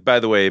gentlemen,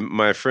 by the way,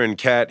 my friend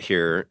Kat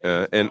here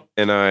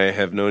and I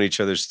have known each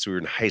other since we were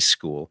in high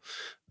school.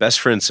 Best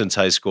friends since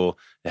high school,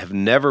 have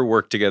never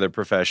worked together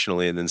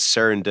professionally. And then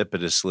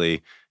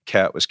serendipitously,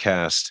 Kat was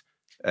cast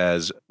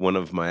as one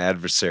of my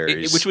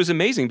adversaries. Which was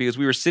amazing because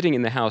we were sitting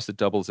in the house that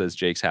doubles as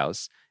Jake's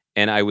house.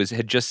 And I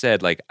had just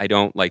said, like, I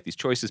don't like these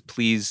choices.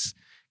 Please,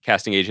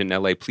 casting agent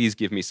in LA, please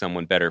give me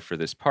someone better for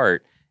this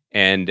part.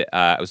 And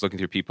I was looking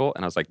through people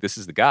and I was like, this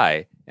is the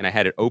guy. And I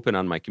had it open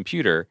on my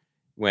computer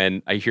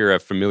when I hear a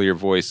familiar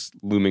voice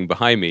looming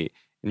behind me.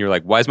 And you're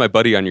like, why is my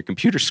buddy on your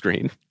computer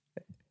screen?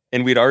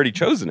 And we'd already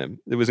chosen him.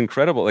 It was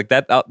incredible. Like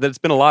that, there's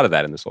been a lot of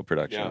that in this whole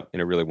production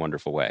in a really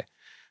wonderful way.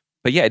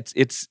 But yeah,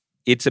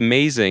 it's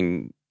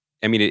amazing.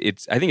 I mean,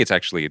 I think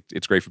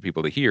it's great for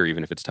people to hear,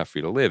 even if it's tough for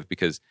you to live,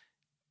 because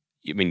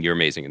I mean, you're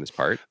amazing in this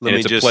part.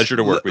 It's a pleasure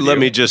to work with you. Let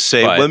me just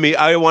say,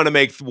 I want to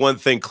make one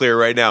thing clear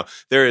right now.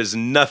 There is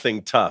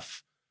nothing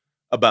tough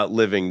about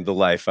living the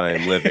life I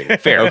am living.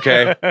 Fair.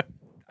 Okay?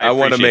 I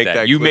want to make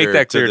that you clear make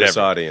that clear to this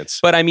everyone. audience.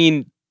 But I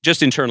mean,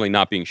 just internally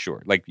not being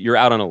sure. Like, you're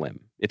out on a limb.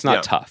 It's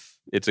not tough.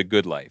 It's a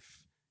good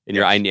life. And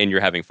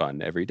you're having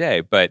fun every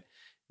day. But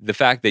the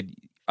fact that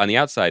on the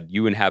outside,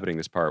 you inhabiting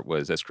this part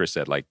was, as Chris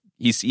said, like,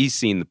 he's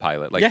seen the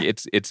pilot. Like,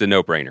 it's a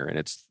no-brainer. And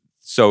it's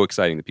so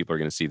exciting that people are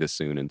going to see this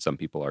soon, and some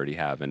people already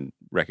have and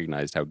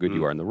recognized how good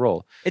you are in the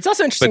role. It's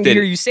also interesting to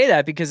hear you say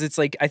that, because it's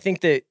like, I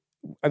think that,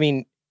 I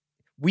mean,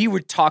 we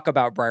would talk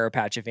about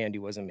Briarpatch if Andy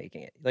wasn't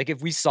making it. Like,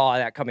 if we saw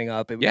that coming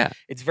up,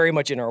 it's very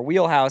much in our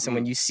wheelhouse. And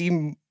when you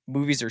see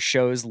movies or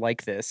shows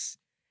like this,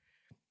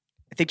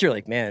 I think you're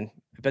like, man,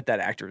 I bet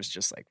that actor is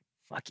just like,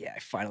 fuck yeah, I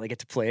finally get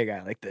to play a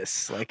guy like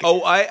this. Like,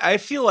 I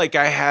feel like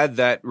I had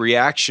that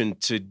reaction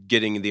to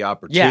getting the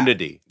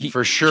opportunity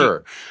for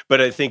sure.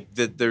 But I think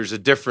that there's a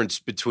difference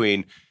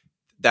between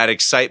that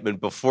excitement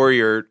before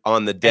you're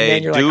on the day and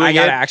then you're doing like, I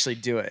gotta it, actually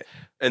do it.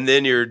 and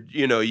then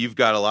you've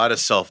got a lot of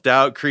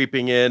self-doubt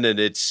creeping in, and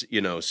it's,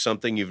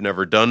 something you've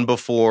never done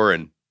before.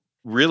 And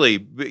really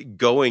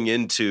going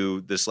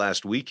into this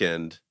last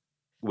weekend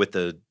with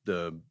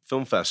the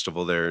film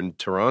festival there in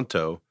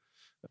Toronto,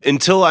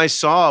 until I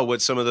saw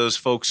what some of those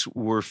folks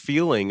were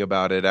feeling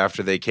about it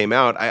after they came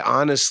out, I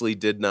honestly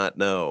did not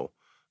know.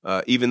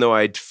 Even though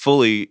I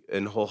fully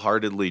and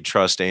wholeheartedly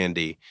trust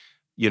Andy,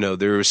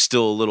 there was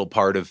still a little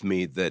part of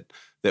me that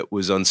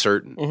was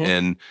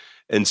uncertain.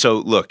 And so,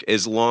 look,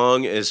 as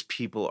long as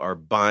people are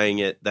buying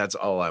it, that's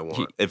all I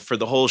want for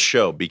the whole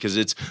show,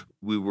 because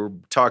we were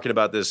talking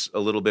about this a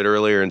little bit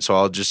earlier, and so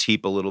I'll just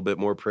heap a little bit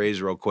more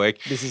praise real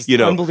quick. This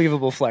is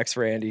unbelievable flex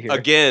for Andy here.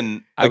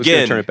 Again, I was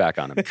going to turn it back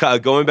on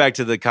him. Going back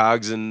to the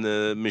cogs and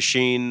the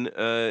machine,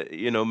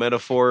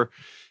 metaphor.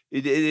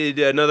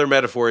 Another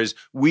metaphor is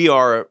we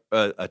are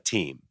a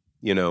team.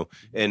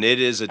 And it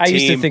is a team. I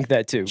used to think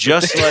that too.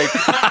 Just like,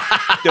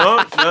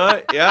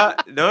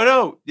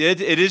 no.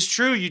 It is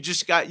true.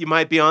 You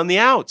might be on the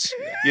outs,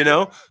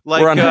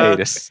 like, we're on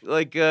hiatus.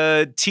 Like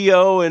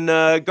T.O.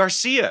 and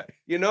Garcia.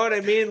 You know what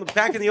I mean?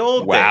 Back in the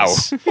old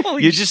days.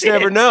 You just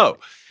never know.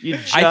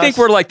 I think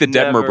we're like the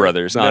Detmer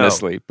brothers,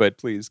 honestly, but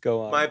please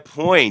go on. My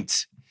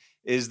point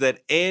is that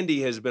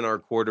Andy has been our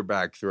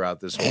quarterback throughout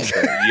this whole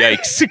thing.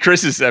 Yikes.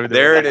 Chris is 7.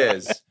 There it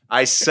is.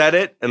 I said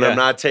it, and I'm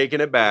not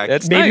taking it back.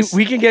 Maybe nice.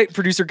 We can get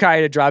producer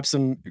Kai to drop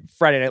some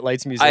Friday Night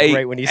Lights music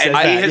right when he says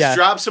that. He has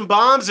dropped some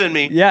bombs in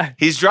me. Yeah.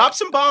 He's dropped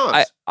some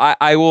bombs.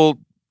 I will,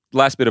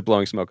 last bit of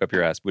blowing smoke up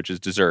your ass, which is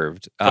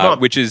deserved,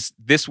 and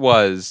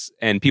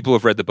people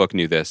who've read the book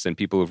knew this, and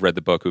people who've read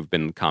the book who've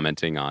been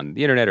commenting on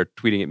the internet or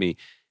tweeting at me,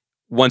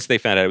 once they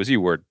found out it was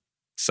you, were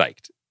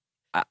psyched.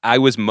 I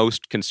was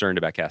most concerned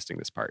about casting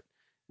this part.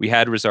 We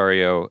had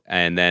Rosario,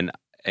 and then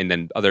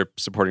other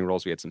supporting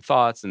roles. We had some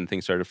thoughts, and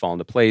things started to fall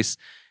into place.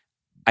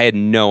 I had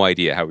no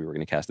idea how we were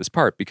going to cast this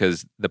part,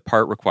 because the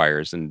part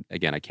requires, and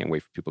again, I can't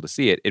wait for people to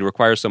see it, it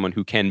requires someone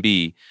who can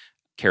be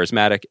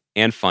charismatic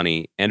and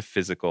funny and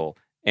physical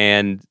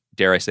and,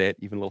 dare I say it,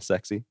 even a little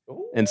sexy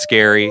and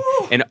scary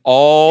and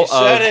all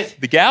of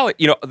the galley,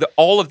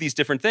 all of these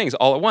different things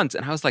all at once.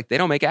 And I was like, they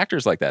don't make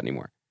actors like that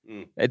anymore.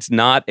 It's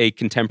not a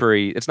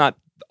contemporary,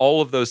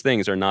 all of those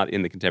things are not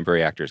in the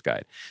contemporary actor's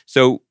guide.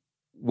 So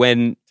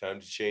time to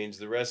change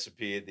the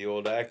recipe at the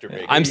old actor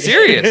maker. I'm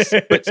serious.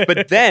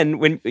 but then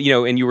when,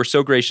 and you were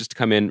so gracious to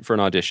come in for an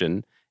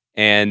audition,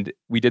 and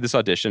we did this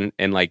audition,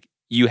 and like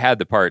you had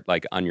the part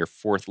like on your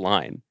 4th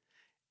line,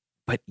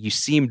 but you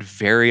seemed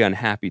very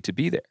unhappy to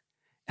be there.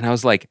 And I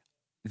was like,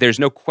 there's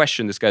no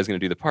question this guy's going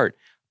to do the part,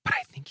 but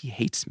I think he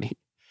hates me.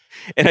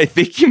 And I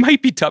think he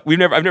might be tough.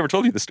 I've never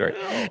told you the story.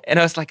 No. And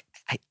I was like,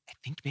 I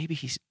think maybe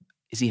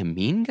is he a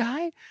mean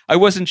guy? I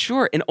wasn't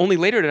sure. And only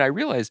later did I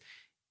realize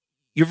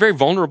you're very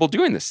vulnerable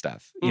doing this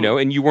stuff,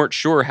 and you weren't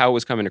sure how it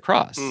was coming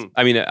across.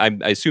 I mean, I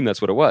assume that's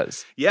what it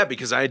was. Yeah,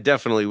 because I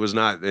definitely was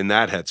not in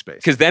that headspace.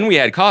 Because then we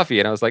had coffee,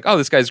 and I was like, oh,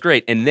 this guy's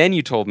great. And then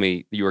you told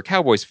me you were a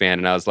Cowboys fan,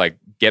 and I was like,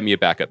 get me a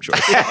backup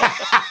choice.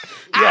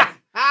 Yeah.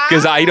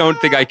 Because I don't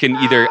think I can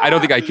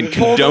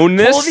condone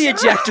this. Pull the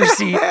ejector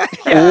seat.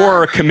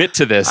 Or commit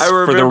to this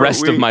for the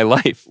rest of my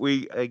life.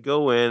 I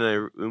go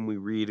in and we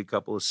read a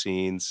couple of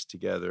scenes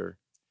together.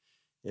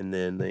 And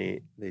then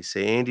they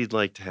say, Andy'd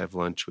like to have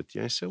lunch with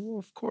you. I said, well,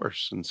 of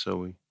course. And so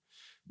we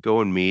go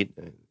and meet,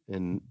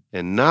 and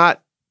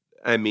not,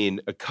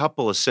 a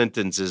couple of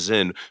sentences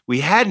in,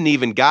 we hadn't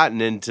even gotten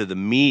into the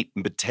meat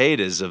and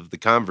potatoes of the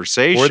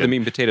conversation. Or the meat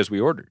and potatoes we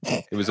ordered.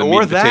 It was a meat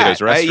and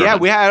potatoes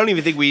restaurant. I don't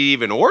even think we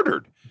even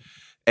ordered.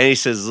 And he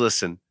says,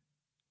 listen,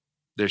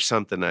 there's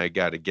something I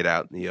got to get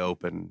out in the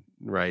open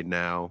right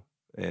now.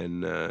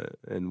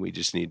 And we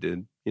just need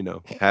to,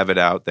 have it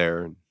out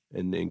there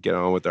and get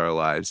on with our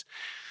lives.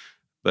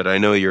 But I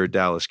know you're a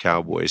Dallas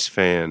Cowboys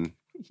fan.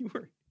 You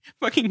were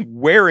fucking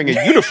wearing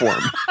a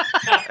uniform.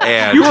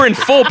 And you were in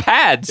full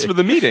pads for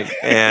the meeting.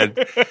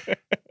 And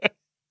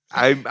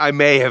I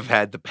may have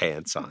had the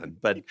pants on.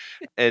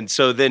 And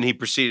so then he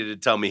proceeded to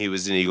tell me he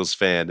was an Eagles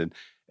fan.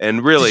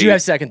 And really, did you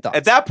have second thoughts?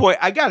 At that point,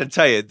 I got to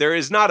tell you, there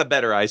is not a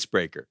better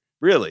icebreaker.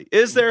 Really.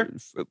 Is there?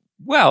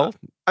 Well,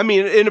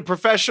 in a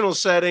professional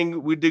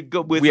setting, we did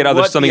go with. We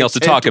had something else to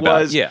talk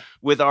about. Yeah.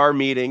 With our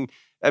meeting,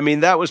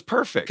 that was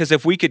perfect. Because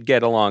if we could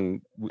get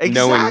along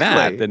knowing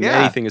that, then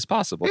anything is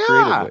possible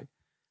creatively.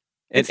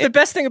 It's the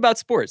best thing about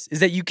sports is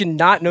that you can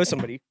not know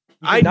somebody.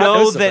 I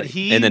know that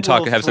he and then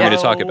have something to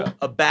talk about.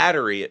 A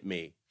battery at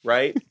me,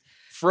 right?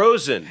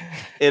 Frozen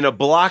in a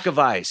block of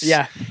ice.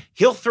 Yeah.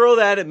 He'll throw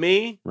that at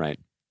me. Right.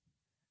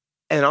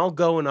 And I'll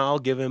go and I'll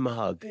give him a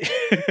hug.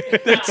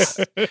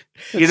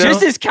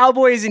 Just as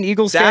Cowboys and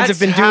Eagles fans have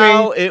been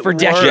doing for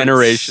decades.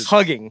 Generations.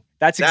 Hugging.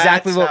 That's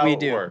exactly what we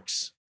do.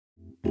 Works.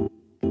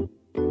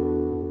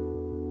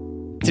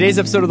 Today's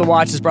episode of The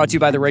Watch is brought to you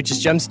by the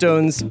Righteous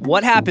Gemstones.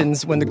 What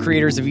happens when the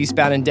creators of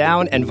Eastbound and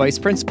Down and Vice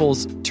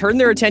Principals turn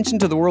their attention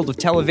to the world of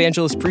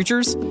televangelist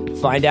preachers?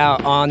 Find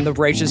out on The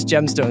Righteous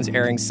Gemstones,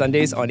 airing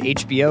Sundays on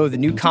HBO. The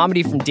new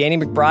comedy from Danny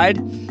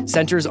McBride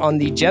centers on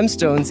the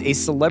Gemstones, a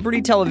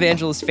celebrity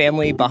televangelist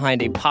family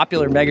behind a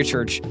popular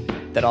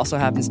megachurch that also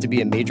happens to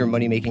be a major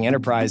money-making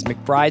enterprise.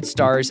 McBride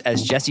stars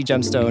as Jesse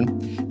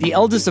Gemstone, the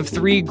eldest of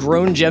 3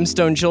 grown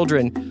Gemstone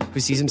children, who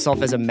sees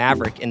himself as a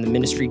maverick in the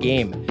ministry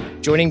game.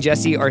 Joining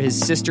Jesse are his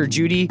sister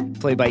Judy,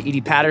 played by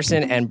Edie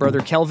Patterson, and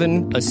brother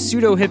Kelvin, a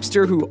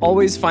pseudo-hipster who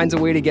always finds a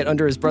way to get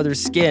under his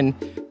brother's skin,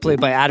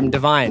 played by Adam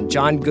Devine.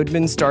 John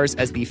Goodman stars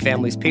as the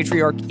family's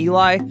patriarch,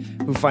 Eli,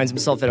 who finds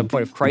himself at a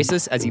point of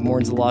crisis as he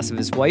mourns the loss of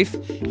his wife.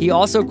 He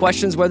also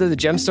questions whether the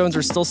Gemstones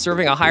are still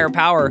serving a higher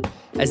power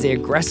as they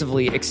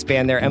aggressively expand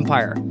expand their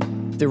empire.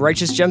 The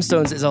Righteous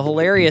Gemstones is a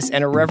hilarious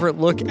and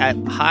irreverent look at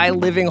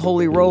high-living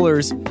holy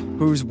rollers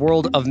whose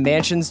world of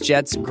mansions,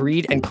 jets,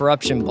 greed, and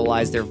corruption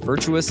belies their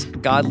virtuous,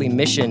 godly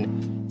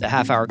mission. The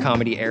half-hour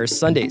comedy airs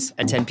Sundays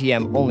at 10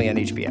 p.m. only on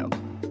HBO.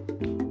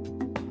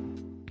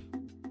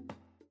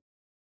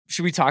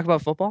 Should we talk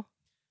about football?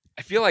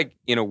 I feel like,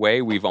 in a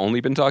way, we've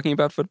only been talking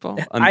about football.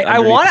 I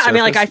want to. I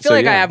mean, like, I feel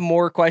like I have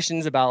more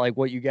questions about like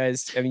what you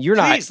guys. I mean, you're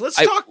not. Please, let's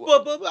talk.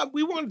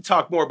 We want to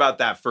talk more about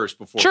that first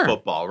before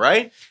football,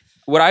 right?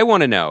 What I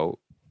want to know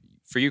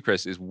for you,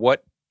 Chris, is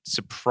what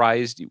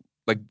surprised you.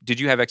 Like, did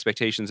you have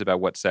expectations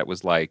about what set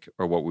was like,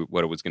 or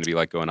what it was going to be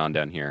like going on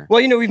down here?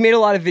 Well, we've made a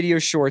lot of video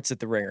shorts at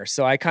the Ringer,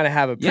 so I kind of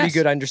have a pretty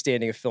good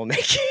understanding of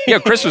filmmaking. Yeah,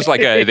 Chris was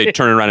like, they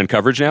turn around in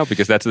coverage now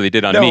because that's what they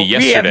did on me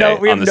yesterday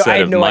on the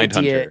set of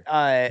Mindhunter.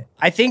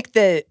 I think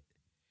that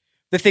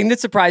the thing that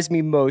surprised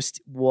me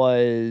most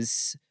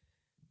was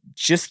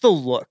just the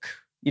look.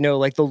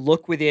 Like the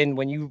look within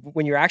when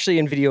you're actually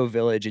in Video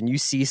Village and you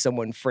see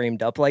someone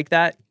framed up like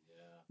that,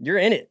 you're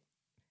in it.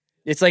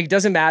 It's like, it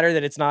doesn't matter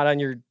that it's not on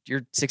your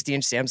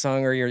 60-inch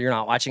Samsung or you're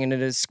not watching it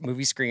in a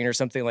movie screen or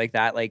something like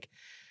that. Like,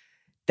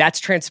 that's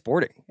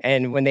transporting.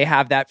 And when they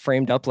have that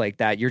framed up like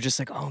that, you're just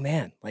like, oh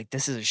man, like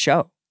this is a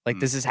show. Like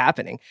this is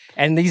happening.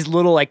 And these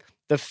little, like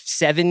the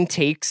 7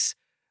 takes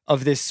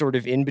of this sort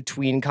of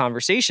in-between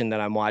conversation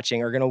that I'm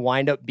watching are going to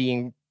wind up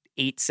being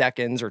 8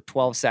 seconds or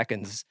 12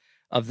 seconds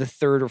of the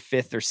 3rd or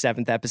 5th or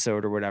 7th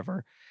episode or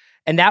whatever.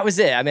 And that was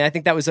it. I mean, I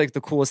think that was like the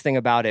coolest thing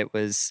about it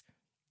was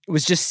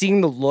just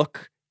seeing the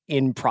look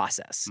in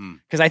process.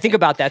 Because I think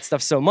about that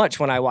stuff so much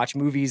when I watch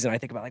movies and I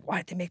think about like, why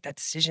did they make that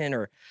decision?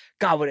 Or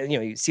God,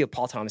 you see a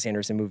Paul Thomas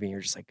Anderson movie and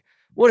you're just like,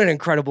 what an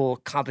incredible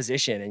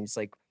composition. And it's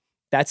like,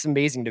 that's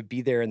amazing to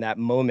be there in that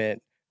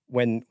moment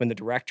when the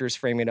director's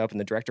framing it up and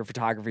the director of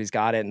photography's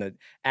got it and the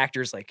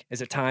actor's like,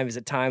 is it time? Is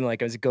it time?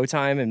 Like, is it go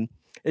time? And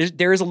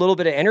there is a little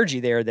bit of energy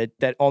there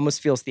that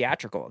almost feels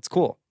theatrical. It's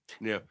cool.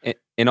 Yeah.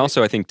 And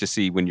also, I think to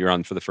see when you're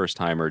on for the first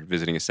time or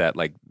visiting a set,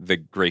 like the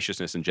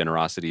graciousness and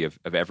generosity of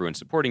everyone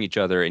supporting each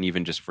other. And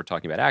even just if we're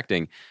talking about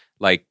acting,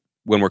 like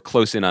when we're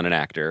close in on an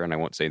actor, and I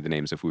won't say the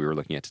names if we were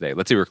looking at today.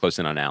 Let's say we're close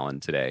in on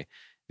Alan today.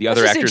 The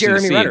other actors say Jeremy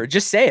in the scene, Renner.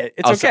 Just say it.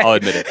 It's okay. I'll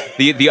admit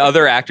it. The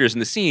other actors in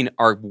the scene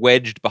are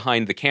wedged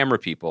behind the camera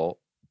people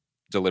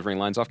delivering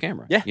lines off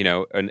camera.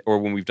 Yeah. Or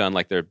when we've done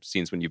like their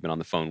scenes when you've been on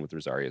the phone with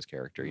Rosario's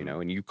character,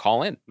 and you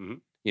call in,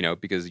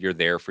 because you're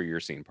there for your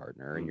scene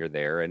partner and you're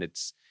there and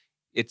it's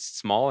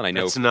small, and I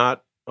know it's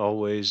not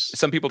always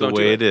some people the don't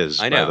way do it is.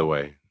 I know, by the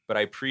way, but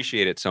I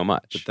appreciate it so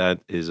much. But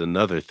that is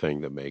another thing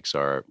that makes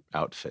our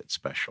outfit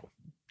special.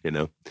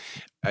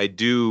 I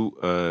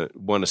do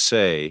want to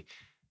say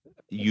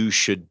you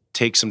should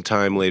take some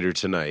time later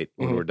tonight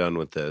when we're done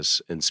with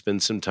this and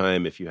spend some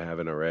time, if you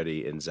haven't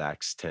already, in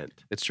Zach's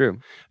tent. It's true.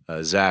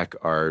 Zach,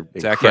 our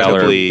Zach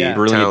incredibly Galler,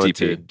 brilliant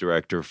talented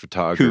director of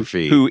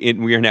photography,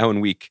 we are now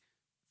in week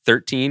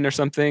 13 or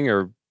something,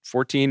 or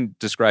 14,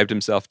 described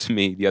himself to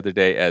me the other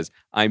day as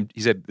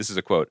he said, this is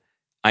a quote,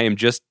 "I am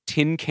just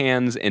tin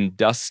cans and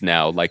dust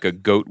now, like a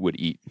goat would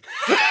eat."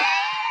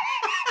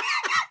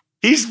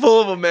 He's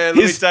full of them, man.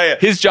 Let me tell you.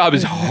 His job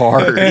is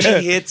hard.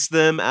 He hits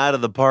them out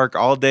of the park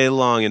all day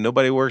long, and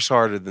nobody works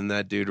harder than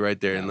that dude right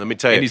there. And let me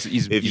tell you,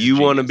 if you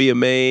want to be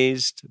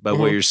amazed by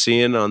what you're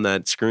seeing on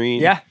that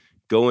screen,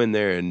 go in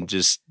there and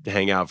just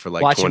hang out for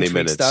like 20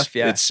 minutes. Stuff,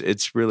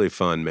 It's really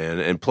fun, man.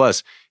 And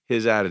plus,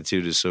 his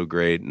attitude is so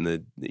great,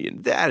 and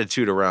the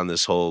attitude around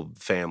this whole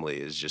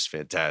family is just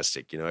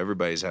fantastic.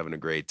 Everybody's having a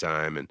great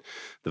time, and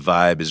the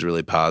vibe is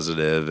really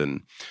positive.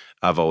 And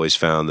I've always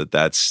found that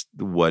that's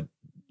what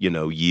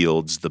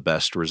yields the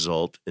best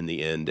result in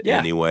the end.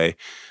 Anyway,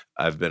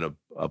 I've been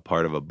a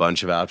part of a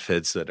bunch of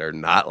outfits that are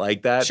not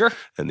like that,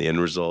 and the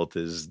end result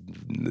is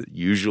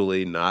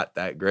usually not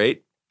that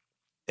great,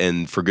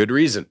 and for good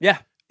reason. Yeah,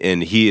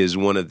 and he is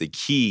one of the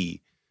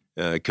key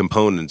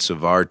components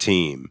of our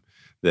team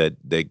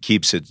that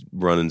keeps it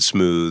running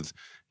smooth,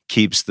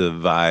 keeps the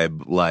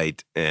vibe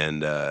light,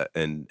 and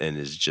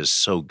is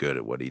just so good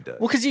at what he does.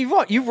 Well, because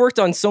you've worked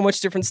on so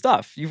much different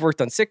stuff. You've worked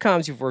on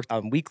sitcoms, you've worked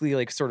on weekly,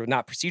 like sort of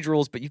not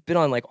procedurals, but you've been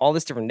on like all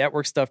this different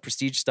network stuff,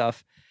 prestige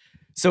stuff.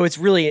 So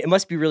it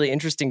must be really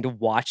interesting to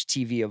watch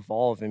TV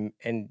evolve and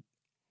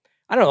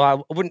I don't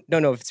know. I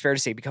don't know if it's fair to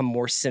say become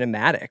more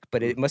cinematic,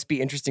 but it must be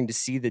interesting to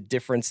see the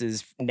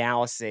differences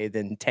now, say,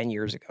 than 10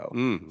 years ago,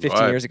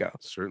 15 years ago. I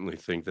certainly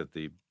think that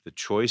the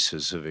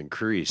choices have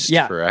increased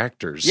for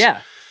actors.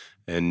 Yeah.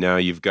 And now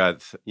you've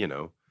got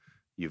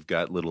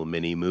little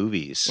mini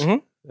movies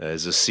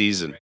as a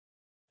season.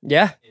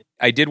 Yeah.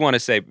 I did want to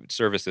say,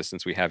 service this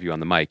since we have you on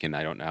the mic, and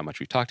I don't know how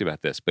much we've talked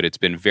about this, but it's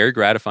been very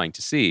gratifying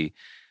to see.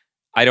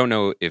 I don't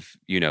know if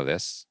you know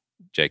this,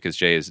 Jay, because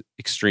Jay is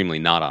extremely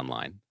not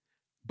online.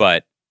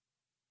 But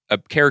a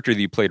character that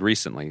you played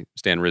recently,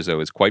 Stan Rizzo,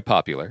 is quite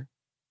popular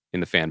in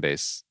the fan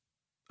base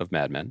of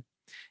Mad Men.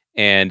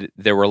 And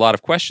there were a lot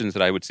of questions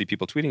that I would see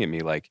people tweeting at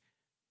me like,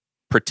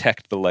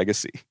 protect the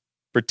legacy.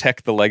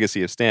 Protect the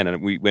legacy of Stan.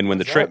 And when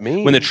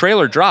the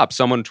trailer dropped,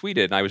 someone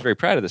tweeted, and I was very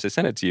proud of this, I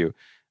sent it to you.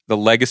 the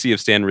legacy of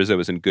Stan Rizzo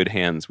is in good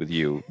hands with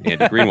you,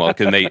 Andy Greenwald,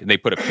 because they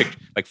put a picture,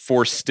 like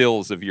 4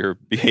 stills of your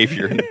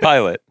behavior in the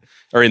pilot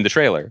or in the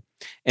trailer.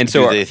 And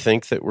so do they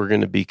think that we're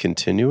going to be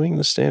continuing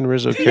the Stan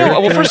Rizzo character?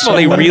 No, well, first of all,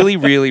 they really,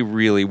 really,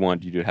 really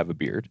want you to have a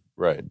beard.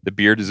 Right. The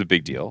beard is a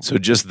big deal. So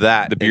just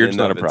that, the beard's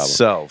not a problem.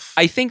 Itself.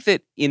 I think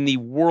that in the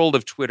world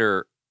of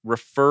Twitter,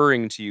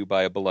 referring to you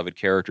by a beloved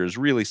character is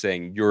really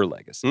saying your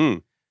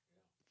legacy.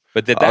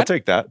 But I'll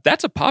take that.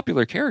 That's a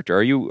popular character.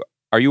 Are you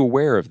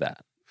aware of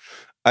that?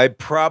 I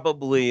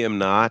probably am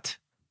not,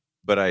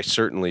 but I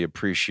certainly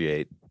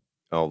appreciate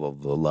all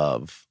of the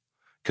love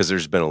because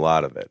there's been a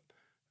lot of it.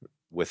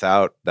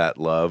 Without that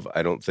love,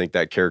 I don't think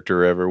that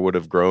character ever would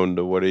have grown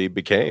to what he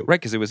became.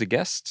 Right, because it was a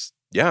guest.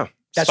 Yeah.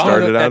 That's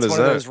one of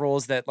those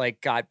roles that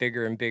like got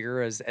bigger and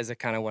bigger as it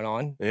kind of went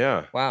on.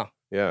 Yeah. Wow.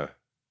 Yeah.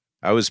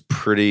 I was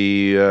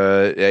pretty,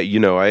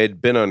 I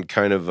had been on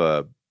kind of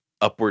a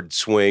upward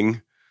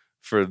swing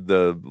for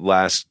the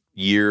last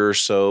year or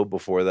so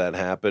before that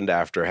happened,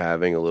 after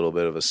having a little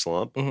bit of a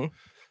slump. Mm-hmm.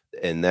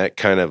 And that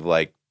kind of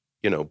like,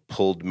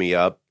 pulled me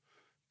up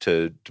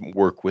to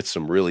work with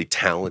some really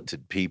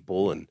talented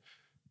people, and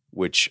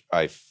which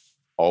I've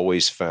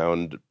always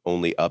found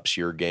only ups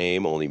your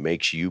game, only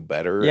makes you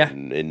better. Yeah.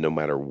 And no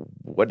matter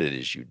what it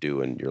is you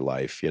do in your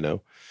life,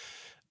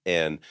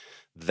 and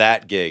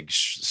that gig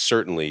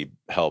certainly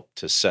helped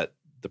to set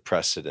the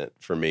precedent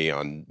for me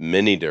on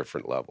many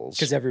different levels.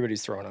 Because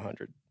everybody's throwing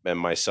 100. And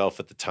myself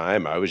at the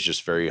time, I was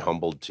just very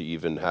humbled to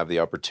even have the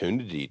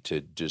opportunity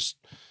to just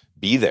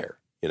be there,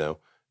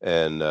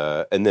 And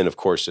then, of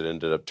course, it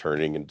ended up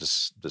turning into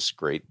this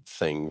great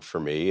thing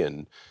for me,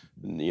 and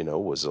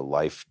was a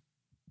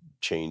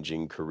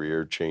life-changing,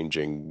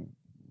 career-changing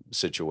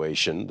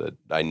situation that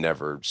I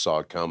never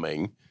saw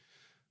coming.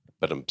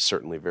 But I'm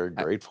certainly very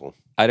grateful.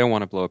 I don't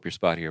want to blow up your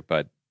spot here,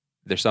 but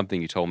there's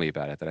something you told me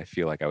about it that I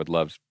feel like I would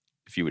love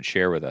if you would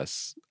share with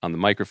us on the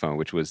microphone,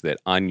 which was that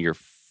on your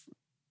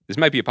this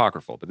might be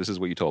apocryphal, but this is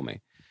what you told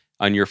me.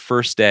 On your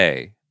first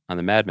day on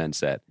the Mad Men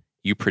set,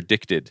 you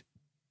predicted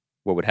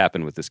what would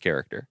happen with this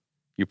character.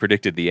 You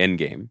predicted the end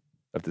game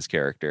of this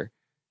character,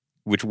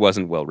 which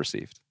wasn't well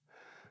received.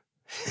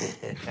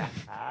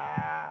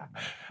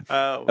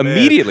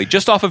 Immediately,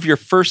 just off of your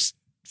first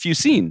few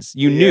scenes,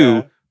 you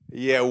knew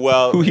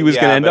who he was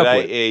going to end up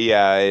with.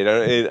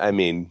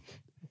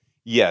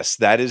 Yes,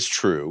 that is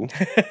true,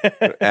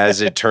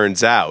 as it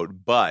turns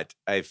out. But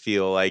I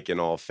feel like, in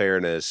all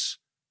fairness,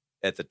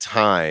 at the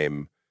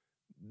time,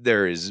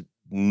 there is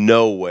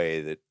no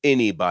way that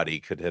anybody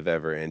could have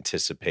ever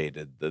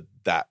anticipated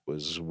that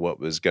was what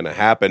was going to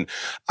happen.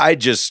 I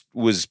just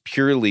was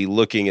purely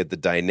looking at the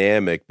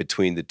dynamic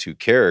between the two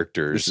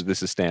characters.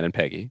 This is Stan and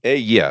Peggy.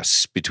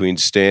 Yes, between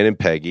Stan and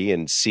Peggy,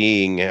 and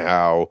seeing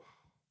how,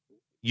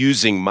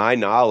 using my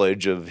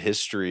knowledge of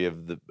history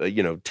of the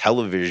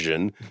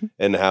television,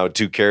 and how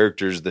two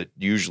characters that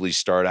usually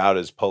start out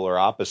as polar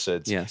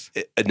opposites,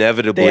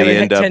 inevitably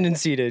end up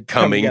tendency to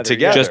coming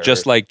together.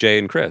 Just like Jay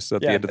and Chris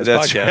at the end of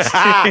this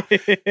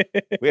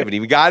podcast. We haven't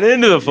even got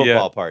into the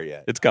football part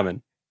yet. It's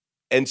coming.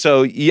 And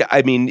so,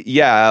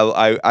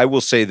 I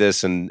will say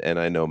this, and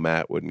I know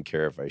Matt wouldn't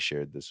care if I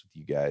shared this with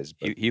you guys.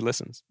 But he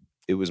listens.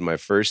 It was my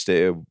first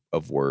day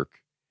of work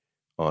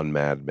on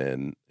Mad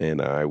Men,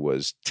 and I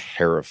was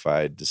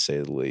terrified, to say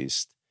the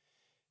least,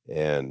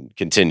 and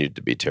continued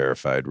to be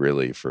terrified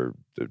really for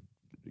the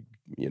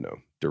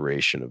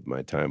duration of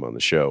my time on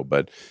the show.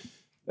 But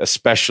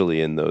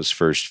especially in those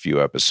first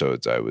few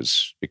episodes, I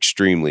was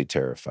extremely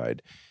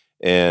terrified.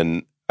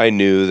 And I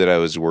knew that I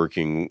was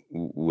working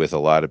with a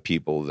lot of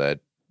people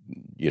that,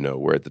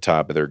 were at the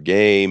top of their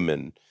game,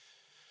 and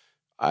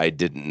I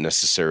didn't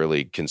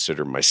necessarily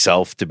consider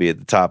myself to be at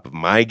the top of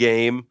my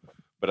game,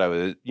 but I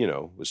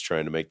was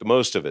trying to make the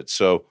most of it.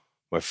 So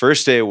my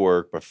first day of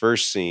work, my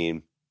first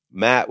scene,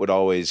 Matt would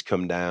always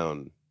come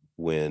down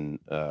when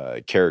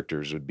new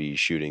characters would be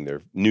shooting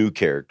their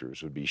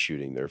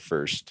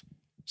first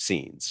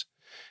scenes.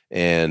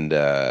 And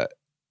I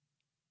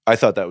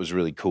thought that was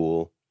really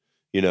cool.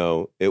 He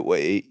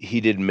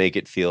didn't make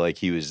it feel like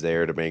he was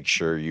there to make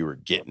sure you were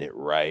getting it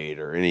right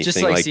or anything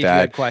just like see that. If you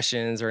had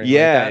questions or anything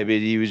like that. I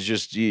mean, he was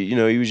just, he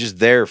was just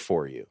there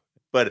for you.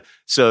 But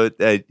so,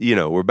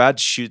 we're about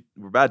to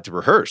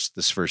rehearse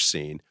this first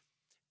scene,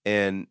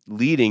 and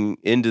leading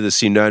into the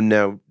scene.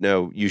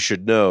 Now you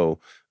should know,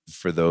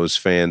 for those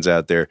fans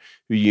out there,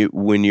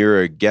 when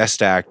you're a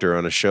guest actor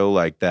on a show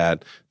like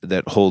that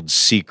holds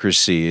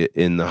secrecy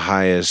in the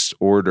highest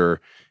order,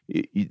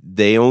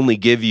 they only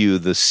give you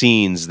the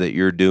scenes that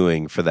you're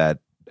doing for that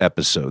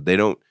episode.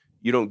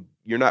 You're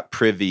not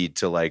privy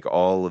to like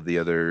all of the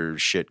other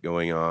shit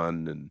going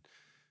on, and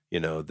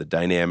the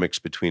dynamics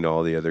between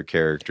all the other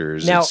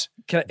characters. Now,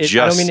 I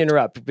don't mean to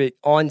interrupt, but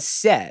on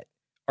set,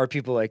 are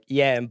people like,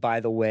 yeah, and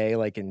by the way,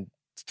 like in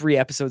 3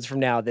 episodes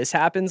from now, this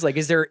happens? Like,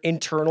 is there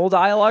internal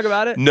dialogue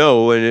about it?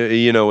 No,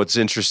 and what's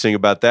interesting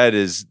about that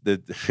is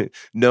that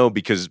no,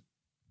 because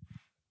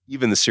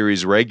even the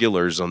series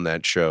regulars on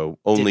that show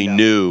only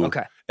knew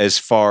as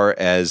far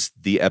as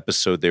the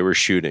episode they were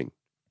shooting.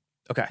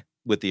 Okay.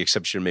 With the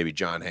exception of maybe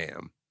John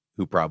Hamm,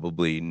 who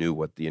probably knew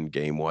what the end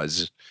game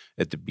was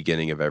at the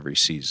beginning of every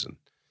season.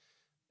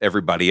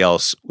 Everybody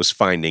else was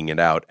finding it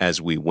out as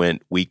we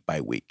went week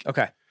by week.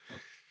 Okay.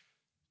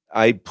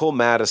 I pull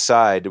Matt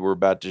aside. We're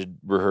about to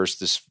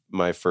rehearse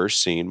my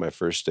first scene, my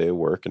first day of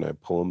work, and I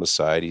pull him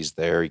aside. He's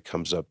there. He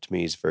comes up to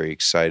me. He's very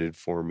excited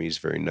for me. He's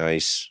very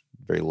nice,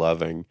 very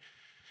loving.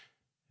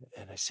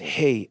 And I say,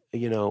 "Hey,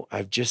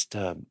 I've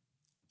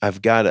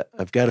got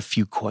a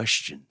few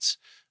questions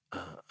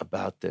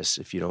about this,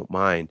 if you don't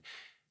mind."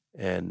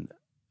 And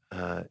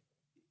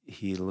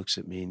he looks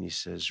at me and he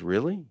says,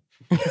 "Really?"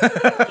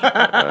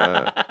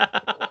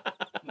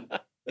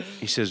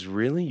 He says,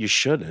 "Really? You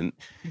shouldn't."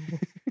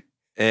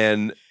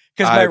 And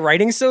because my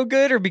writing's so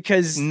good, or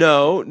because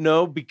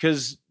no,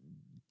 because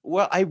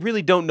I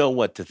really don't know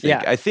what to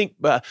think. Yeah. I think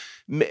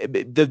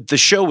the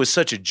show was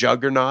such a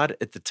juggernaut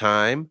at the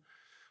time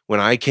when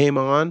I came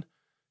on,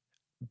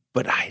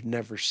 but I had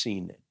never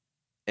seen it,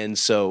 and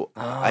so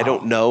I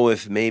don't know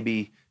if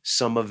maybe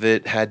some of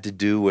it had to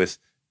do with,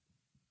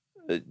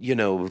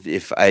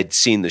 if I'd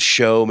seen the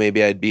show,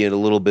 maybe I'd be a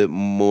little bit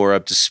more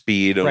up to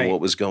speed on what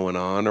was going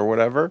on or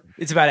whatever.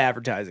 It's about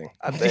advertising.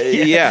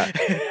 Yeah.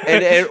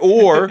 And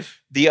or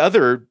the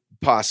other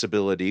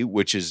possibility,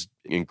 which is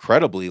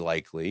incredibly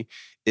likely,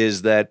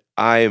 is that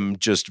I am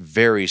just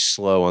very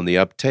slow on the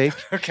uptake.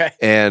 Okay.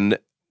 And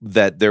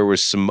that there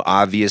was some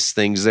obvious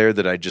things there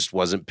that I just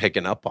wasn't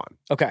picking up on.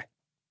 Okay.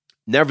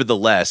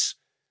 Nevertheless,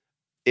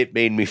 it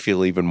made me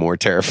feel even more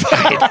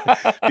terrified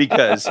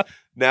because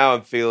now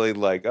I'm feeling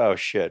like, oh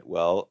shit,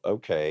 well,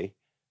 okay.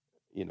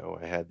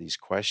 I had these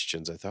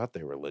questions. I thought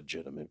they were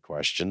legitimate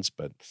questions,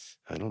 but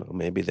I don't know,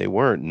 maybe they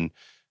weren't.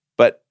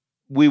 But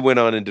we went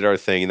on and did our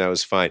thing, and that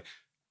was fine.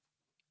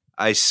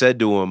 I said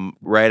to him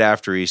right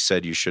after he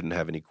said you shouldn't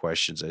have any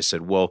questions, I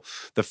said, well,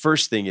 the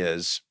first thing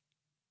is,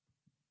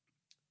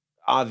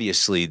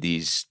 obviously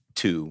these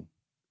two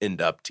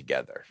end up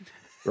together,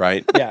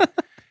 right? Yeah.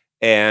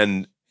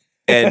 And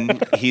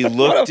he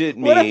looked at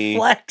me. What a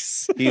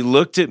flex. He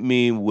looked at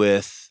me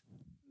with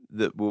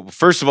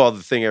first of all,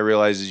 the thing I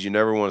realized is you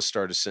never want to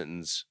start a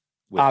sentence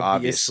with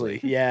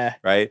obviously. Yeah.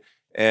 Right.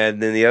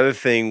 And then the other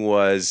thing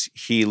was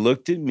he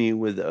looked at me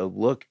with a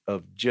look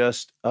of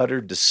just utter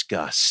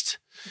disgust.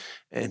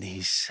 And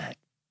he said,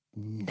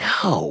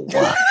 "No."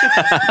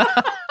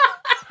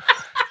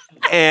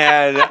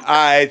 And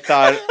I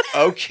thought,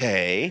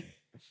 okay,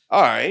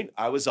 all right,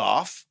 I was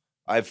off.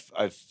 I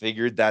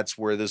figured that's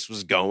where this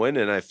was going,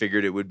 and I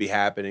figured it would be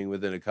happening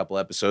within a couple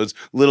episodes.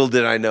 Little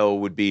did I know it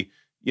would be,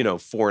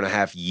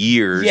 4.5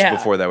 years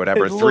before that would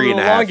happen, or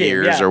 3.5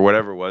 years, or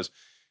whatever it was.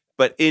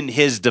 But in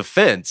his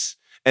defense,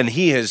 and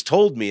he has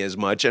told me as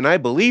much, and I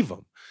believe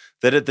him,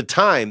 that at the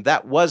time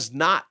that was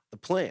not the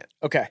plan.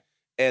 Okay.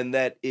 And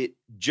that it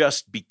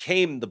just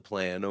became the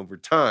plan over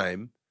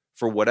time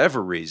for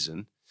whatever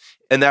reason.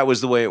 And that was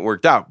the way it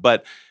worked out.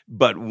 But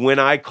when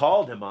I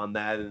called him on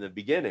that in the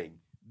beginning,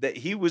 that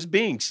he was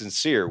being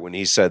sincere when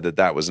he said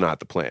that was not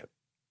the plan.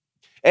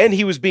 And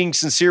he was being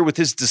sincere with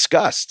his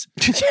disgust,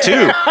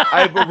 too.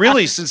 I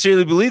really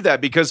sincerely believe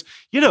that because,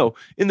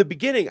 in the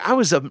beginning, I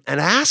was an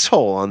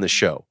asshole on the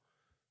show.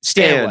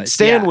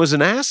 Stan was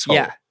an asshole.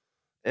 Yeah.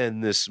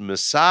 And this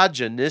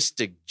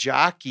misogynistic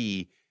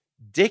jockey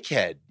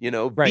dickhead,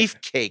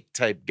 beefcake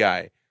type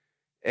guy.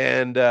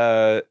 And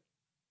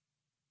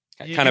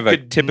kind of a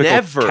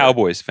typical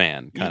Cowboys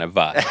fan kind of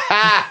vibe.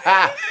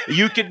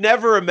 You could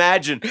never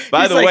imagine.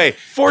 By the way,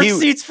 4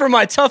 seats for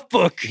my tough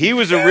book. He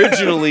was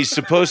originally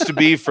supposed to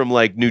be from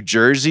like New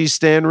Jersey,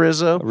 Stan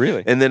Rizzo. Oh,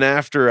 really? And then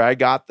after I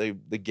got the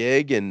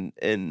gig and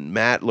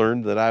Matt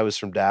learned that I was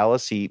from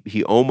Dallas,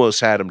 he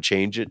almost had him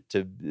change it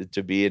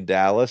to be in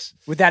Dallas.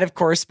 Would that have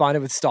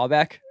corresponded with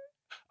Staubach?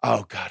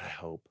 Oh God, I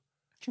hope.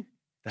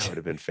 That would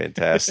have been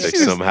fantastic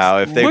somehow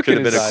if there could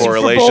have been a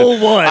correlation. Super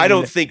Bowl I. I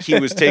don't think he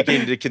was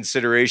taking into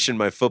consideration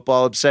my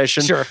football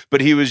obsession, but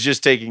he was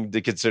just taking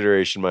into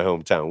consideration my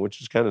hometown, which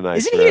was kind of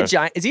nice. Isn't he a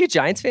Giant? Is he a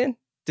Giants fan?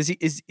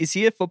 Is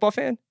he a football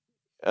fan?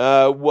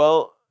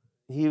 Well,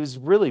 he was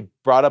really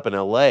brought up in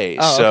LA,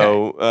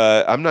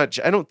 I'm not.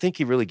 I don't think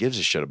he really gives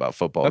a shit about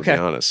football. To be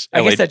honest,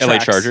 I guess that LA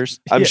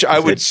Chargers. I'm sure. I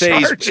would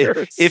say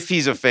if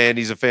he's a fan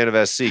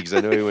of SC because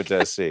I know he went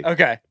to SC.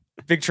 Okay,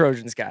 big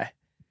Trojans guy.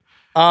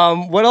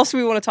 What else do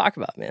we want to talk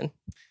about, man?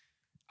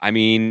 I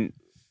mean,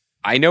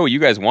 I know what you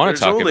guys want to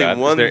talk about. There's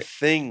only one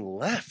thing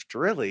left,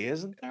 really,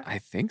 isn't there? I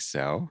think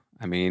so.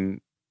 I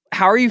mean,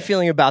 how are you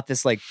feeling about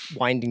this, like,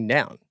 winding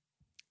down?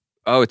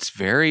 Oh, it's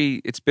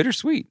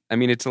bittersweet. I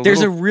mean,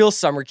 there's a real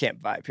summer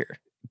camp vibe here.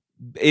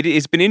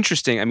 It's been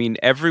interesting. I mean,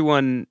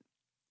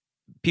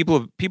 people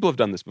have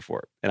done this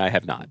before, and I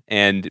have not.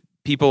 And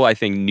people, I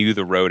think, knew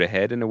the road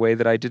ahead in a way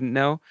that I didn't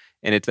know.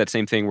 And it's that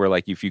same thing where,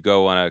 like, if you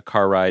go on a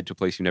car ride to a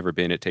place you've never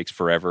been, it takes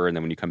forever. And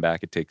then when you come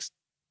back, it takes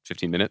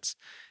 15 minutes.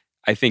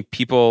 I think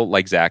people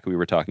like Zach, we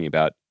were talking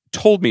about,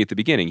 told me at the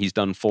beginning, he's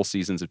done full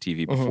seasons of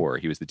TV before.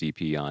 He was the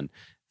DP on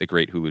the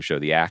great Hulu show,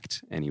 The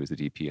Act, and he was the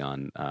DP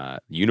on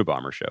the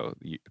Unabomber show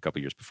a couple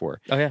years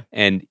before. Oh, yeah.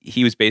 And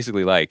he was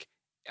basically like,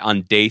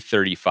 on day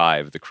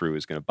 35, the crew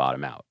is going to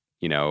bottom out.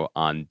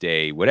 On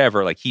day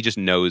whatever, like, he just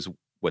knows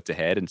what's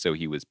ahead, and so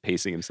he was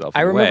pacing himself.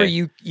 I in a remember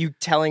way. you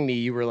telling me,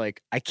 you were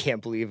like, I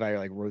can't believe I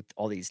like wrote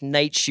all these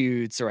night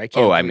shoots, or I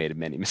can't. Oh, I believe- made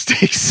many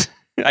mistakes.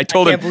 I I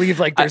told can't him believe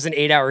like there's an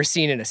 8-hour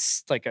scene in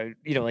like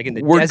in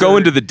the we're desert.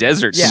 going to the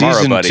desert Yeah. tomorrow,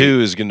 Season buddy.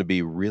 2 is going to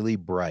be really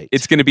bright.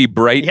 It's going to be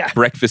bright Yeah.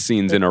 breakfast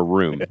scenes in a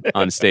room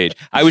on stage.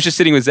 I was just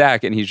sitting with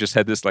Zach, and he just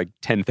had this like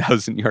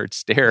 10,000 yard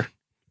stare,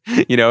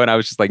 and I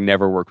was just like,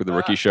 never work with a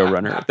rookie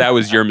showrunner. That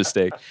was your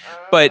mistake.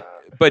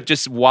 But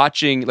just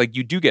watching, like,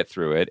 you do get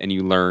through it, and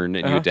you learn,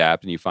 and you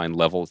adapt, and you find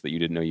levels that you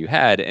didn't know you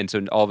had, and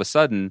so all of a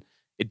sudden,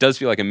 it does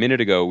feel like a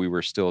minute ago we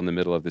were still in the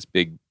middle of this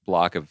big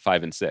block of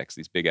 5 and 6,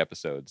 these big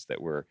episodes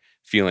that were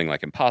feeling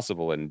like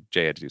impossible, and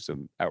Jay had to do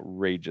some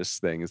outrageous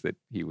things that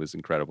he was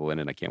incredible in,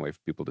 and I can't wait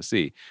for people to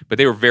see. But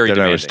they were very that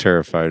demanding. I was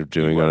terrified of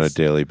doing on a was.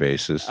 daily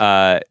basis.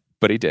 But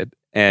he did.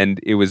 And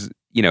it was,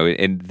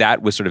 and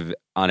that was sort of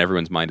on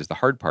everyone's mind as the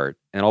hard part.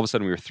 And all of a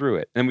sudden we were through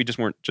it. And we just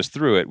weren't just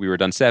through it. We were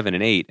done 7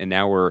 and 8. And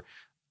now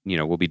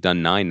we'll be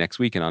done 9 next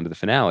week and on to the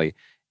finale.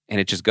 And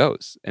it just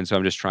goes. And so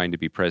I'm just trying to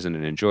be present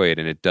and enjoy it.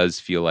 And it does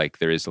feel like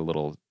there is a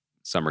little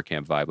summer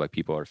camp vibe, like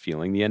people are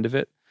feeling the end of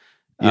it.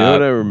 You know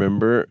what I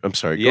remember? I'm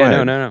sorry. Go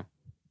ahead. No.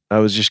 I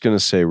was just going to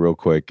say real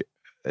quick,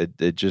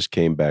 it just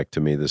came back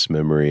to me, this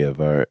memory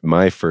of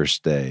my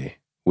first day,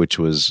 which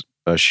was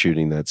us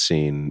shooting that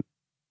scene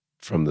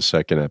from the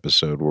second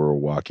episode where we're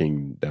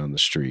walking down the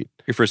street.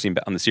 Your first scene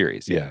on the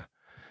series. Yeah.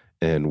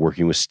 And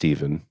working with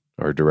Steven,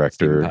 our Stephen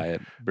director,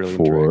 Pyatt, brilliant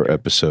for director.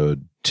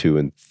 episode 2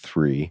 and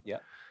 3. Yeah.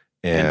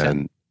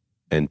 And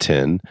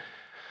 10.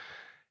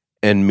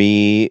 And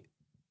me,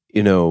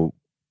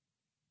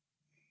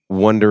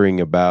 wondering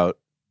about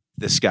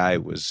this guy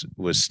was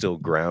still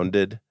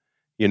grounded,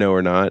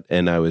 or not.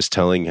 And I was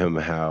telling him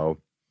how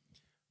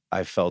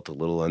I felt a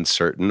little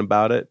uncertain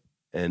about it,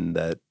 and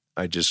that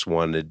I just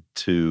wanted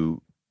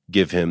to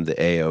give him the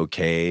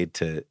A-OK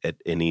to, at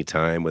any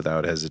time,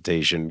 without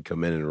hesitation,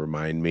 come in and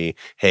remind me,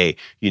 hey,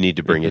 you need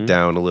to bring it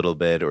down a little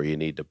bit, or you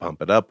need to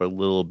pump it up a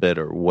little bit,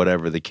 or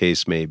whatever the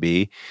case may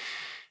be.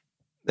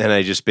 And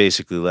I just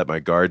basically let my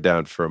guard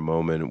down for a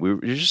moment. We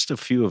were just a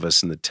few of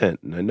us in the tent,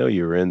 and I know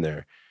you were in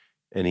there.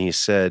 And he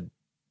said,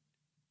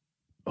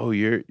 oh,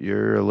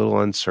 you're a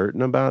little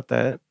uncertain about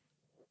that?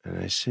 And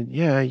I said,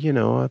 yeah,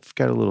 I've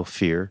got a little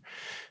fear.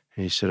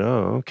 And he said,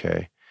 oh,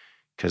 okay,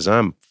 because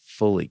I'm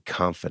fully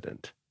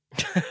confident.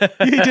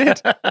 You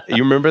did.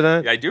 You remember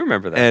that? I do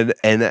remember that.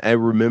 And I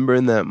remember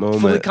in that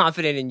moment, Fully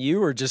confident in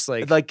you, or just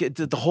like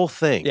the whole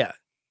thing. Yeah.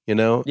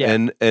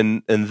 Yeah.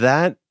 And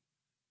that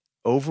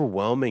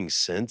overwhelming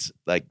sense,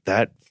 like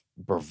that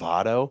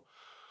bravado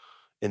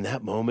in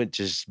that moment,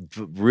 just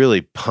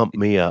really pumped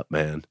me up,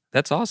 man.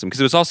 That's awesome, because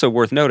it was also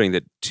worth noting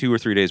that 2 or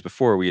 3 days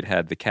before we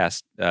had the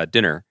cast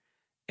dinner,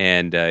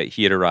 and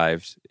he had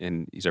arrived,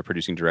 and he's our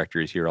producing director.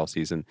 He's here all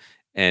season,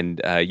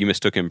 and you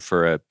mistook him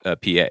for a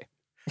PA.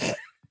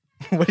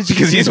 What did you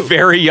Because he's do?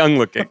 very young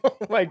looking. Oh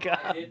my god.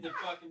 I did the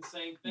fucking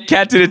same thing.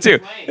 Kat did it too.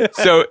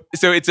 So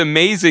it's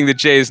amazing that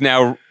Jay is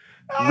now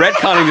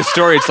retconning the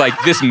story. It's like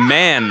this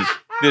man,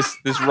 this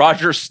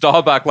Roger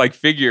Staubach like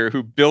figure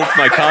who built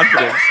my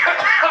confidence.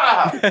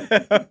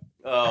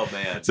 Oh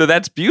man. So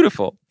that's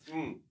beautiful.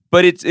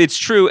 But it's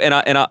true, and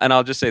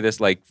I'll just say this,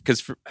 like,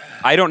 because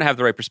I don't have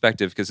the right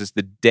perspective, because it's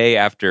the day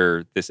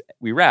after this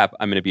we wrap.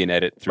 I'm going to be in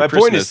edit through My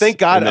Christmas. point is, thank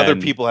God and other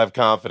then people have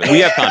confidence. we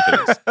have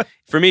confidence.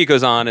 For me, it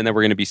goes on, and then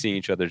we're going to be seeing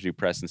each other do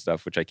press and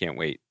stuff, which I can't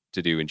wait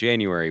to do in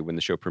January when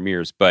the show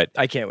premieres. But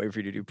I can't wait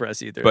for you to do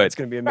press either. But- It's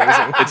going to be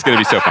amazing. it's going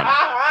to be so fun.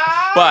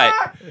 But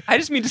I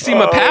just mean to see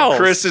my pals.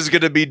 Chris is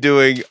going to be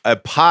doing a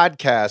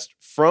podcast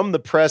from the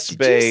press Did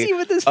bay you see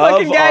what this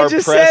fucking of guy our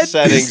just press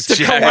said? settings,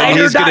 To and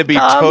he's going to be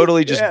collider.com?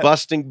 totally just Yeah.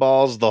 busting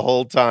balls the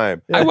whole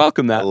time. I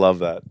welcome I that. love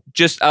that.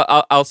 Just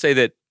I'll say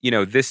that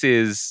this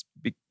is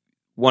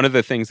one of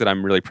the things that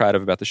I'm really proud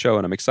of about the show,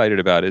 and I'm excited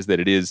about, is that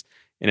it is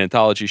an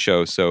anthology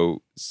show.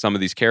 So some of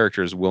these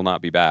characters will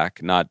not be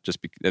back. Not just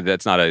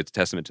that's not a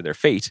testament to their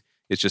fate.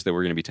 It's just that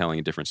we're going to be telling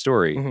a different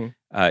story Mhm.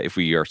 If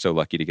we are so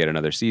lucky to get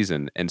another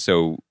season. And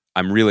so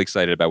I'm really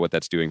excited about what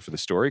that's doing for the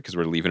story, because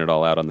we're leaving it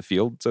all out on the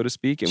field, so to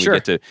speak, and Sure. we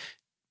get to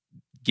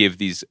give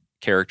these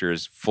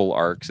characters full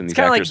arcs and It's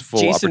these kind of actors like full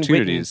Jason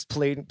opportunities.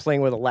 Witten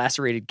playing with a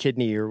lacerated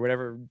kidney or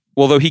whatever.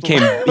 Well, though he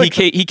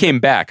came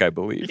back, I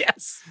believe.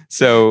 Yes.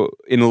 So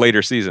in a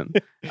later season,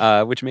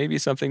 which may be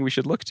something we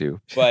should look to.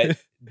 But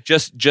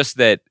just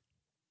that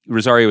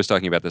Rosario was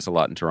talking about this a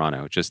lot in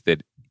Toronto, just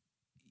that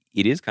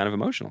it is kind of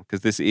emotional,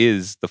 because this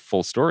is the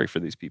full story for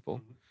these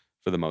people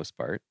for the most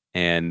part.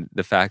 And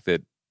the fact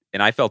that,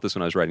 and I felt this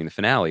when I was writing the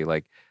finale,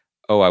 like,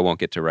 oh, I won't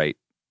get to write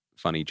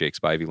funny Jake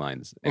Spivey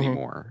lines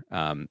anymore.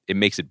 It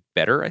makes it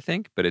better, I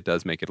think, but it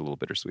does make it a little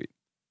bittersweet.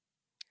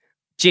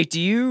 Jake, do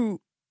you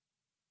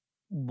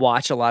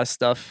watch a lot of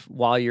stuff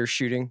while you're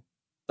shooting?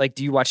 Like,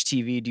 do you watch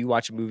TV? Do you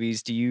watch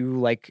movies? Do you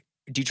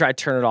try to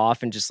turn it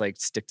off and just like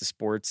stick to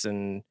sports,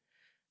 and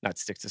not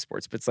stick to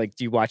sports, but it's like,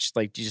 do you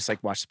just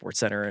like watch Sports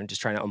Center and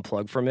just trying to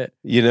unplug from it?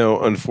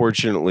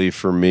 Unfortunately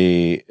for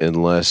me,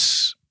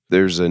 unless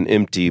there's an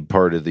empty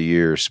part of the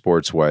year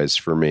sports-wise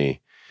for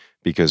me,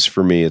 because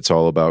for me, it's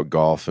all about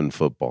golf and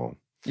football.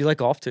 You like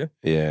golf too?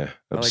 Yeah,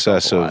 I like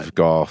obsessive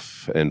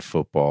golf and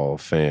football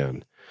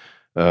fan.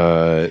 Should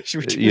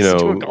we turn this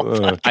into a golf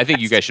podcast? I think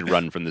you guys should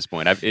run from this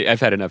point. I've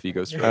had enough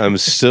ego stroke. I'm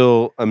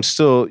still,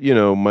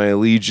 my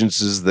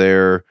allegiance is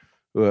there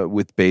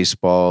with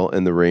baseball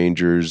and the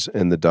Rangers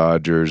and the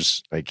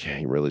Dodgers. I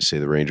can't really say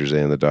the Rangers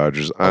and the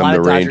Dodgers. A lot I'm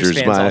of the Dodgers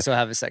Rangers. fans also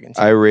have a second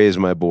team. I raise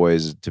my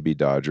boys to be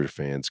Dodger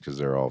fans because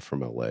they're all from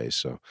LA.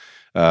 So,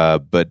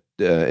 but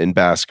in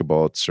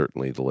basketball, it's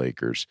certainly the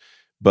Lakers.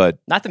 But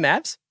not the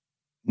Mavs?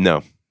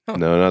 No.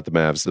 No, not the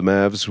Mavs. The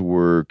Mavs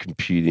were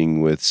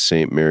competing with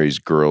St. Mary's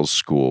Girls'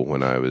 School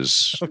when I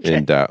was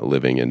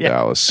living in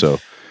Dallas. So,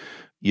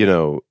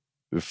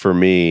 for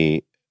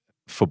me,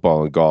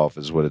 football and golf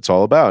is what it's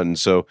all about. And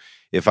so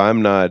if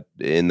I'm not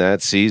in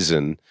that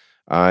season,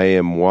 I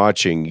am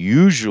watching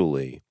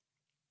usually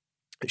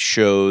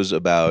shows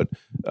about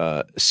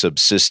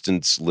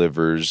subsistence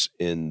livers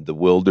in the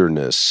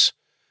wilderness.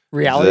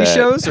 Reality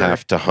shows?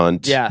 Have to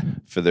hunt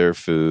for their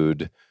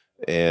food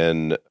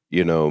and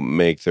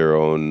make their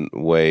own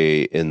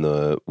way in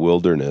the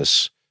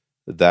wilderness.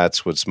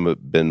 That's what's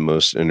been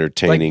most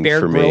entertaining like Bear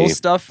for me. Grylls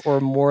stuff, or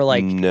more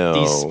like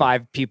these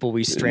 5 people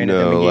we stranded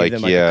them and gave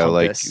them like a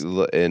compass.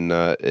 And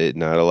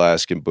not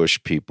Alaskan bush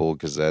people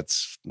because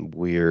that's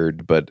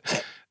weird.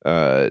 But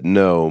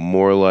no,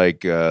 more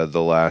like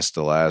the Last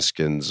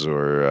Alaskans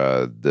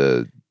or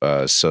the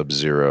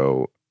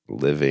Sub-Zero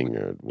Living,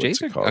 or what's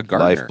Jay's it called? a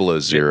gardener. Life Below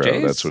Zero.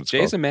 That's what it's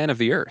Jay's called. a man of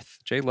the earth.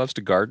 Jay loves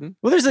to garden.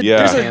 Well, there's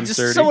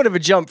just somewhat of a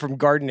jump from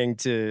gardening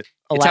to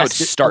Alaska. It's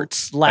how it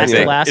starts. Last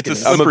Alaskan.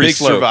 I'm a big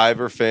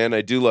Survivor fan.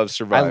 I do love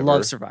Survivor. I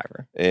love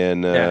Survivor.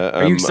 And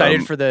are you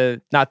excited for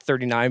the not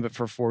 39 but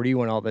for 40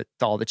 when all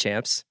the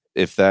champs?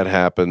 If that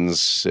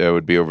happens, I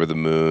would be over the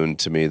moon.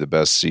 To me, the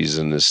best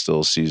season is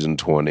still season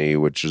 20,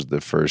 which is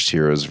the first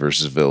heroes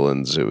versus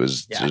villains. It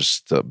was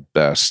just the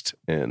best,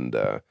 and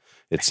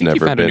it's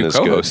never been as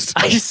good.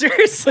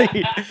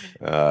 Seriously.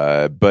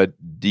 But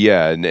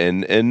yeah,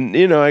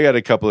 and I got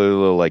a couple of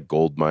little like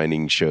gold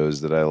mining shows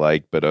that I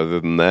like, but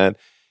other than that,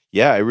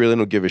 I really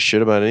don't give a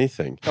shit about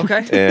anything.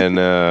 Okay. And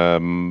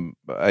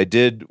I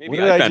did.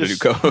 Maybe I found a new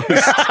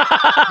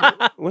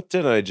co-host. What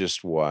did I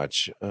just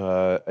watch?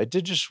 I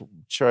did just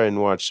try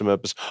and watch some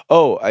episodes.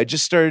 Oh, I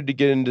just started to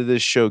get into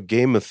this show,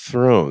 Game of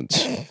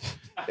Thrones,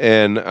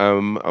 and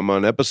I'm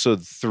on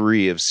episode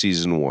 3 of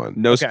season 1.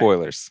 No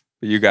spoilers.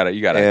 You got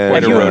it.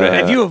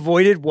 Have you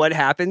avoided what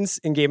happens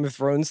in Game of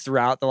Thrones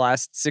throughout the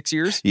last 6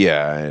 years?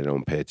 Yeah, I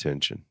don't pay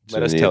attention to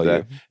Let us any tell of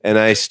that. you. And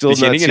I still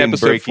not seen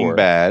Breaking 4.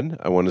 Bad.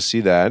 I want to see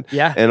that.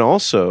 Yeah. And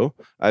also,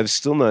 I've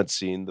still not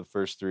seen the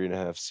first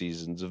 3.5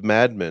 seasons of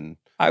Mad Men.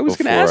 I was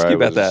going to ask you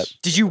about that.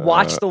 Did you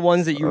watch the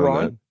ones that you were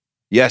on?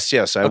 Yes.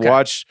 I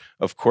watched.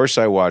 Of course,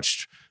 I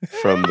watched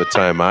from the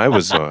time I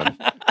was on.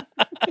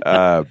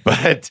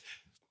 But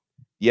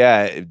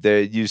yeah,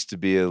 there used to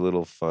be a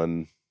little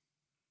fun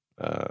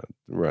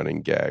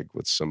running gag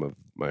with some of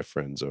my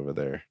friends over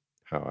there.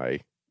 How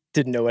I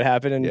didn't know what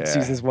happened in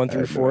seasons 1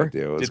 through 4.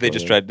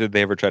 Did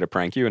they ever try to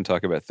prank you and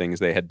talk about things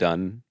they had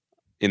done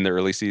in the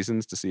early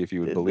seasons to see if you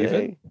would believe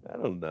it? I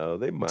don't know.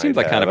 They might. It seemed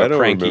like kind of a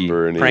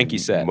cranky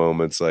set.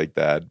 Moments like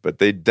that, but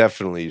they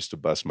definitely used to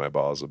bust my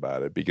balls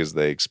about it because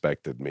they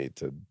expected me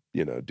to,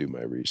 do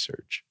my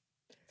research.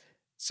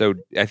 So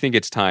I think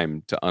it's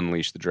time to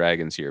unleash the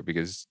dragons here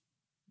because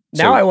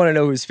now I want to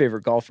know who his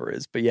favorite golfer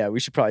is. But yeah, we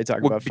should probably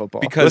talk about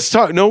football. Because let's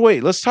talk. No,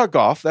 wait. Let's talk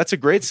golf. That's a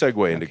great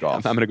segue into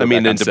golf. I'm going to go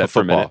back on set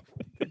for a minute.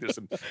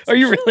 Are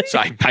you really?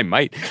 So I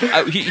might.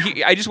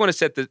 I just want to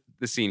set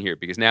the scene here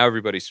because now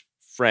everybody's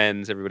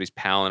friends, everybody's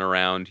palling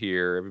around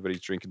here,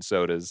 everybody's drinking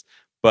sodas.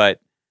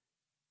 But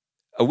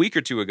a week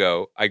or two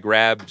ago, I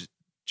grabbed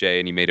Jay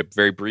and he made a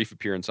very brief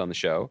appearance on the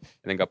show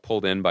and then got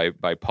pulled in by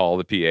Paul,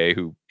 the PA,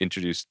 who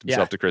introduced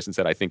himself to Chris and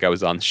said, I think I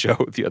was on the show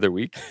the other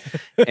week.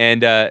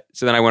 And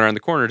so then I went around the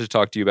corner to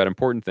talk to you about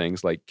important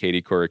things like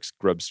Katie Couric's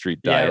Grub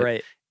Street diet. Yeah,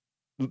 right.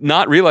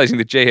 Not realizing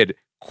that Jay had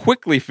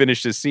quickly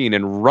finished his scene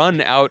and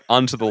run out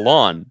onto the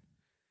lawn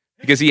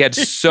because he had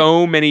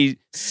so many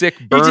sick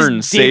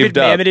burns saved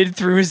up. David Mameted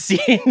through his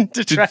scene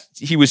to try.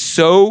 He was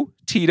so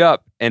teed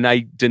up and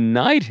I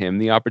denied him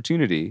the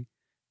opportunity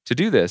to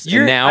do this.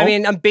 And now,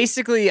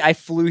 I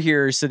flew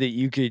here so that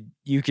you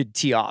could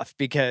tee off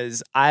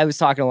because I was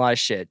talking a lot of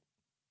shit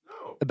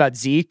about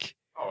Zeke.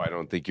 Oh, I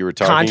don't think you were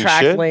talking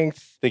contract shit.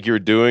 Length. I think you were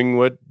doing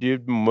what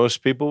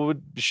most people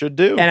should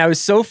do. And I was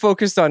so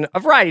focused on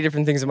a variety of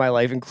different things in my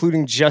life,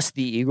 including just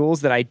the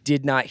Eagles, that I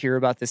did not hear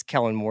about this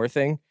Kellen Moore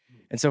thing.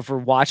 And so for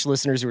watch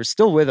listeners who are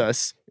still with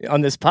us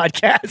on this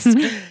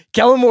podcast,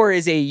 Kellen Moore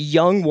is a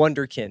young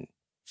wonderkin.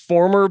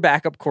 Former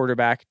backup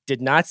quarterback,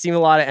 did not see a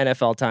lot of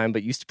NFL time,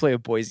 but used to play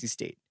at Boise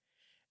State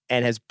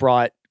and has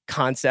brought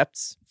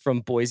concepts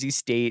from Boise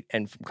State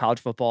and from college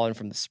football and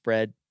from the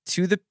spread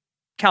to the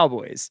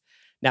Cowboys.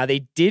 Now,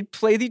 they did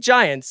play the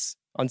Giants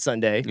on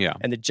Sunday,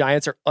 and the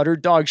Giants are utter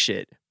dog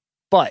shit,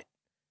 but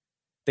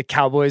the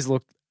Cowboys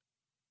looked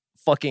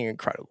fucking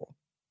incredible.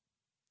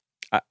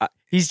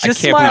 He's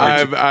just I can't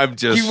believe smiling. I'm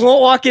just. You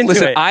won't walk into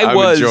Listen, it. I'm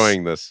was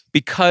enjoying this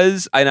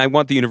because, and I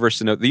want the universe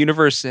to know, the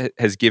universe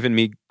has given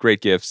me great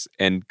gifts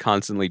and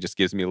constantly just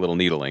gives me a little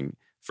needling.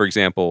 For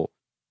example,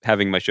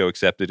 having my show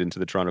accepted into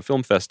the Toronto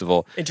Film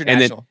Festival,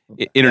 International. and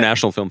then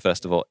International Film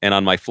Festival, and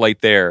on my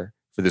flight there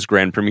for this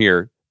grand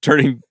premiere,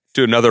 turning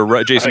to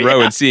another Jason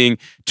Rowe and seeing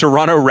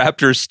Toronto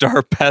Raptors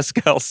star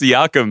Pascal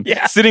Siakam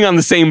sitting on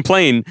the same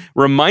plane,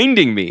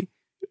 reminding me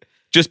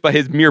just by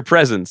his mere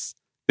presence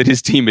that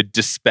his team had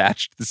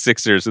dispatched the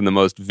Sixers in the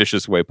most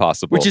vicious way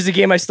possible. Which is a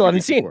game I still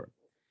haven't seen.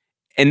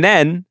 And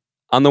then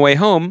on the way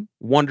home,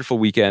 wonderful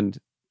weekend,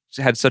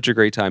 had such a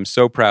great time,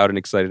 so proud and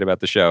excited about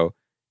the show.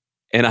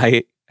 And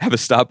I have a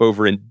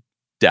stopover in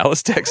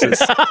Dallas,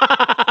 Texas,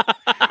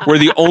 where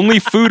the only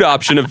food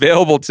option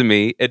available to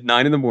me at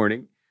 9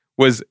 a.m.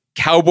 was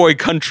Cowboy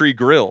Country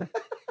Grill,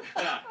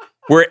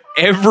 where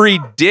every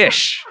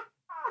dish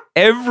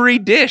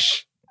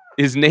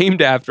is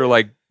named after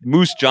like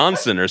Moose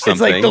Johnson or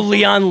something. It's like the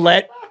Leon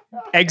Lett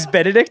Eggs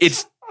Benedict.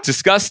 It's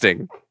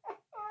disgusting.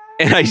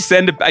 And I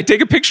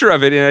take a picture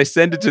of it and I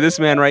send it to this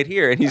man right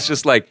here. And he's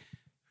just like,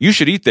 you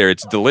should eat there.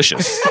 It's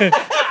delicious.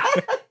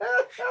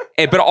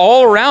 But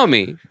all around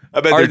me,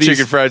 I bet their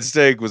chicken fried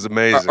steak was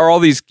amazing. Are all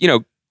these,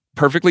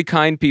 perfectly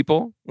kind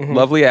people,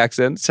 lovely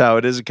accents. That's how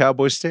it is at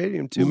Cowboy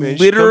Stadium, too, man.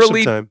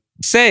 Literally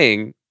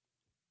saying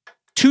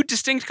two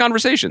distinct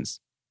conversations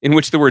in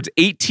which the words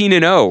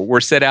 18-0 were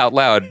said out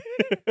loud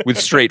with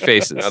straight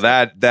faces.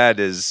 Now that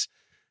is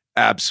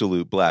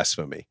absolute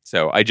blasphemy.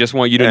 So I just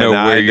want you to know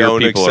where your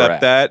people are at. I don't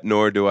accept that,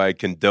 nor do I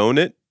condone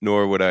it,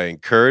 nor would I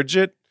encourage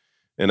it,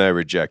 and I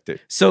reject it.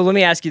 So let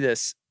me ask you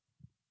this.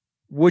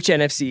 Which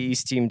NFC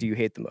East team do you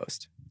hate the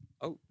most?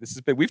 Oh,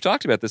 we've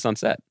talked about this on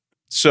set.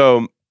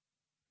 So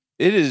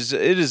it is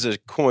a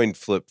coin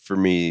flip for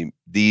me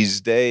these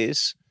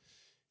days.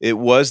 It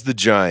was the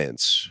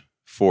Giants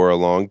for a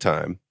long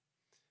time.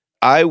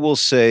 I will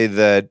say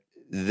that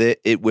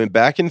it went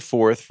back and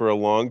forth for a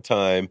long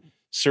time,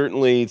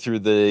 certainly through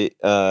the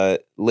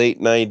late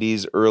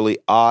 90s, early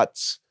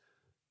aughts.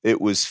 It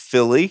was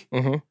Philly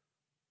and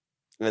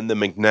the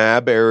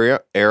McNabb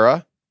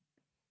era.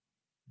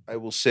 I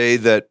will say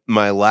that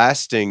my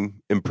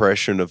lasting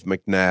impression of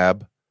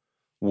McNabb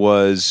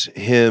was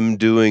him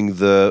doing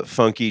the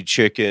funky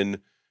chicken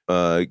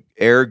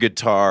air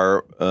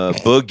guitar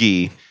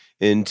boogie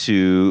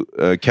into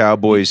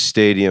Cowboys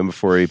Stadium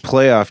for a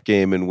playoff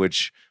game in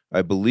which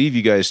I believe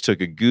you guys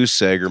took a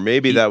goose egg, or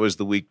maybe that was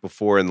the week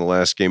before in the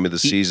last game of the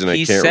season. I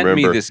can't remember.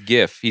 He sent me this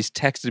GIF. He's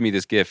texted me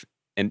this GIF,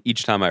 and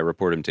each time I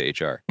report him to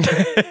HR.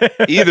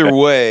 Either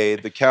way,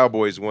 the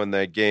Cowboys won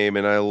that game,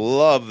 and I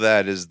love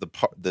that as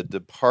the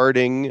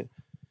departing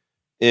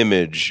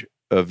image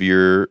of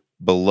your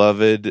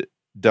beloved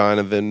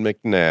Donovan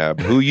McNabb,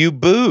 who you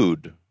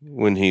booed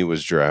when he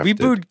was drafted. We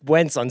booed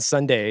Wentz on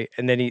Sunday,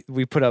 and then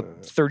we put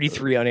up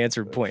 33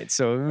 unanswered points.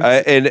 So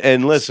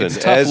and listen, it's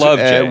tough love,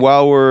 Jay.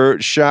 While we're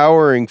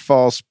showering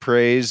false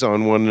praise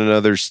on one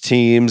another's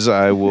teams,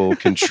 I will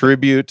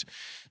contribute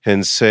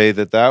and say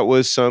that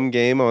was some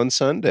game on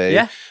Sunday.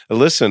 Yeah.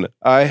 Listen,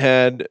 I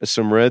had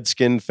some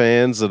Redskin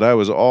fans that I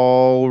was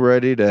all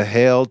ready to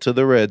hail to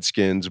the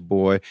Redskins,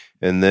 boy,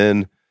 and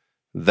then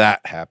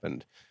that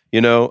happened.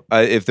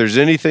 If there's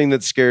anything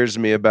that scares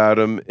me about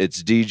him,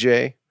 it's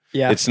DJ.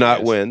 Yeah. It's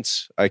not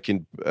Wentz. I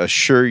can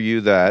assure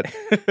you that.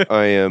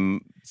 I am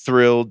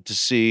thrilled to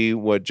see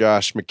what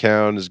Josh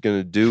McCown is going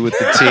to do with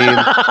the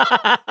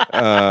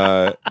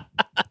team.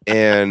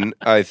 And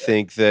I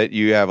think that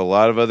you have a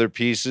lot of other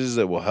pieces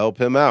that will help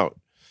him out.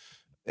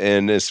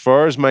 And as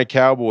far as my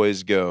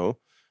Cowboys go,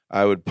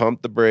 I would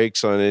pump the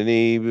brakes on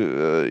any,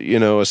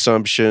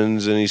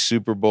 assumptions, any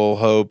Super Bowl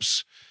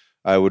hopes.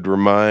 I would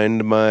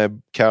remind my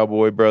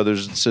Cowboy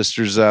brothers and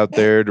sisters out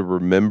there to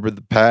remember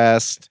the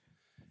past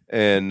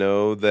and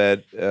know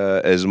that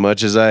as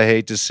much as I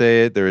hate to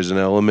say it, there is an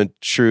element of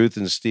truth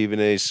in Stephen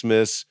A.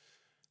 Smith's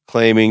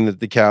claiming that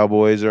the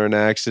Cowboys are an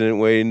accident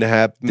waiting to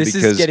happen. This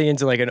is getting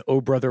into like an "Oh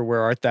Brother,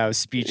 Where Art Thou"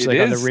 speech,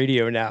 on the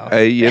radio now.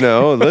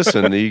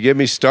 Listen, you get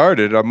me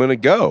started, I'm going to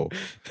go.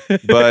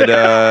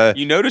 But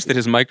you notice that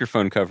his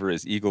microphone cover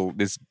is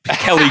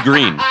Kelly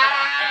Green.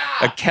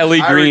 A Kelly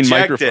Green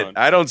microphone.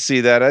 I don't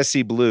see that. I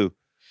see blue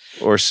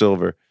or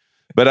silver.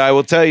 But I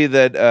will tell you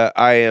that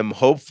I am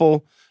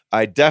hopeful.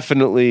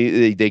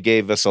 They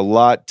gave us a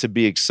lot to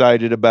be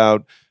excited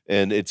about,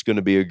 and it's going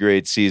to be a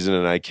great season,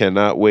 and I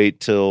cannot wait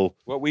till...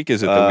 What week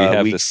is it that we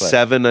have week this play?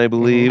 7, I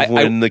believe,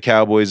 when the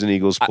Cowboys and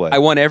Eagles play. I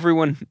want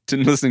everyone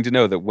listening to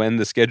know that when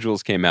the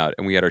schedules came out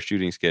and we had our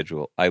shooting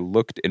schedule, I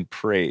looked and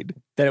prayed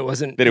that it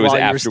wasn't that it was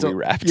after we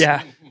wrapped.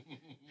 Yeah.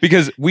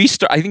 Because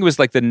I think it was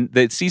like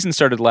the season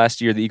started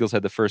last year. The Eagles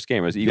had the first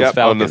game. It was Eagles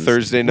Falcons on the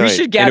Thursday night. We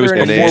should gather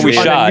on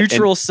a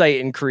neutral site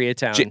in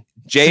Koreatown.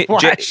 Jay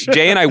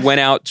and I went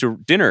out to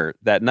dinner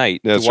that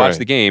night to watch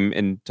the game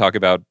and talk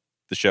about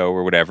the show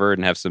or whatever,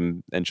 and have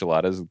some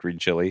enchiladas and green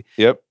chili.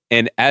 Yep.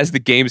 And as the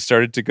game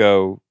started to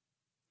go,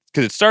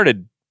 because it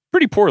started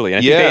pretty poorly, and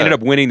I think they ended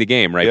up winning the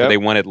game, right? Yep. But they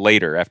won it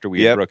later after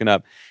we had broken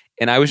up.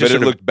 And I was But just it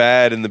sort of looked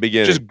bad in the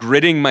beginning. just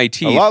gritting my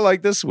teeth. a lot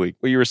like this week.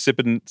 Well, you were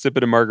sipping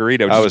a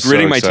margarita. I I was was just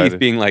gritting so my excited. teeth,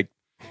 being like,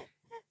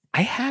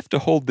 I have to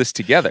hold this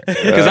together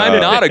because I'm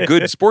not a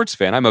good sports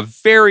fan. I'm a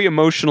very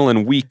emotional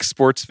and weak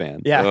sports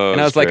fan. Yeah. Oh, And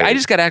I was it's like, great. I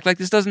just got to act like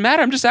this doesn't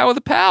matter. I'm just out with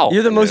a pal.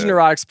 You're the most Yeah.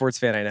 neurotic sports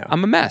fan I know.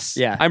 I'm a mess.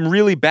 Yeah. I'm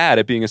really bad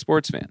at being a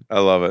sports fan. I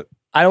love it.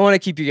 I don't want to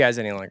keep you guys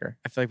any longer.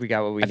 I feel like we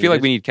got what we I needed. feel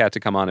like we need Kat to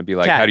come on and be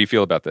like, Kat. how do you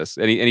feel about this?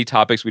 Any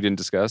topics we didn't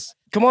discuss?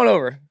 Come on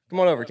over. Come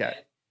on over,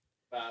 Kat.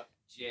 About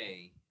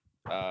Jay.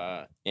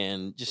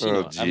 And just, Oh,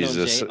 I've known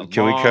Jesus. Jay a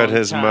Can we cut long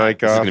his time. mic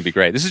This is off? going to be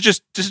great. This is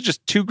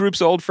just two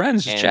groups of old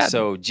friends just And chatting.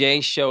 so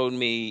Jay showed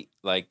me,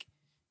 like,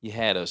 you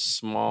had a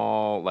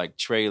small, like,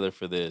 trailer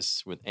for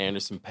this with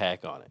Anderson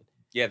 .Paak on it.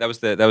 Yeah, that was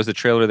the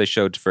trailer they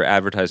showed for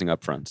advertising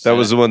upfronts. That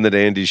was the one that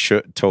Andy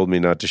told me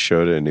not to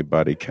show to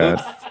anybody,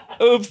 Kat.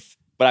 Oops.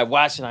 But I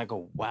watched it and I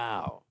go,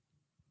 wow,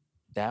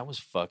 that was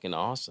fucking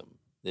awesome.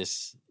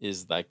 This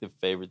is like the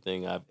favorite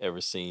thing I've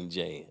ever seen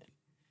Jay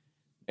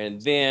in.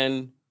 And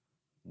then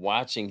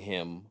watching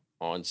him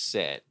on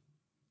set,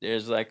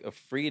 there's like a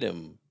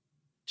freedom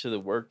to the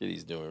work that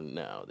he's doing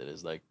now that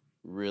is like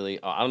really,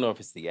 I don't know if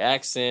it's the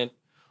accent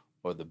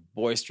or the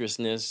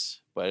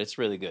boisterousness, but it's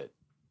really good.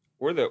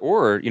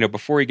 Or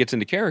before he gets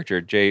into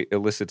character, Jay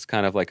elicits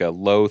kind of like a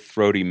low,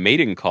 throaty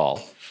mating call,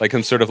 like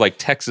some sort of like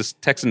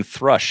Texan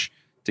thrush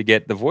to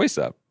get the voice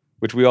up,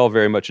 which we all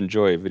very much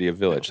enjoy at Video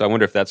Village. So I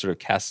wonder if that sort of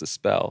casts a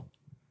spell.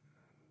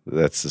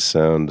 That's the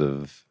sound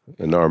of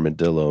an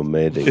armadillo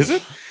mating. Is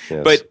it?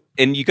 Yes.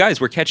 And you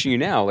guys, we're catching you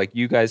now. Like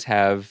you guys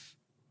have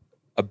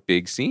a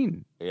big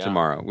scene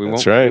tomorrow. We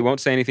That's won't. right. We won't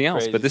say anything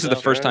else. Crazy But this is the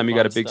stuff, first time you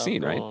got a fun big stuff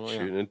scene, right? going on, yeah.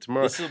 Shooting it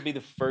tomorrow. This will be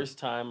the first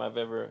time I've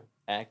ever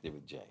acted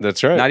with Jay.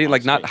 That's right. Not even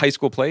not Sweet. high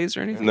school plays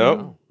or anything.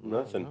 No,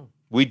 nothing. No.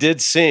 We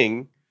did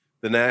sing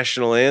the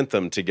national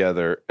anthem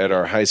together at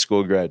our high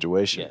school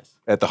graduation. Yes.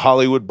 At the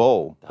Hollywood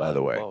Bowl, by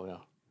the way. Oh,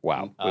 no.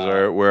 Wow.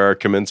 Was where our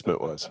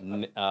commencement was.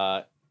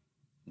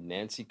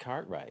 Nancy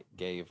Cartwright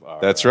gave our.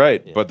 That's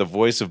right. yeah. But the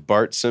voice of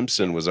Bart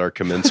Simpson was our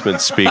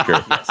commencement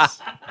speaker Yes.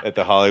 at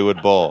the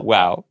Hollywood Bowl.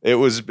 Wow. It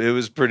was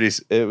pretty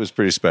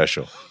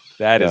special.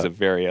 That is Yeah. a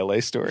very LA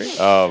story.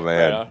 Oh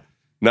man. Right on.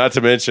 Not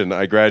to mention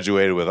I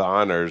graduated with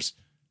honors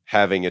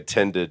having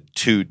attended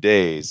 2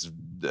 days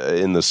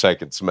in the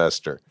second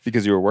semester.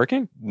 Because you were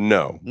working?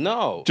 No.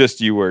 No. Just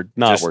you were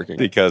not Just working.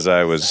 because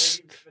I was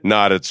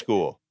not at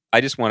school. I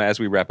just want to, as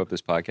we wrap up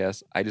this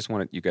podcast, I just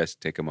want you guys to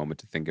take a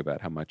moment to think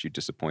about how much you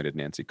disappointed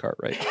Nancy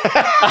Cartwright.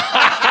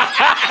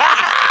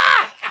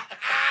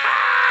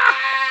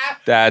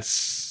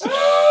 That's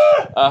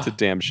a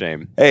damn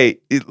shame.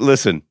 Hey,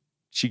 listen,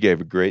 she gave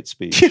a great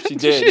speech. She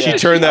did. She yeah.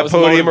 turned that was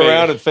podium motivated.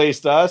 around and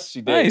faced us.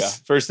 She did. Nice.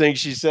 Yeah. First thing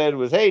she said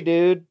was, "Hey,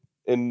 dude,"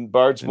 in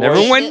Bart's And voice.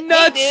 everyone went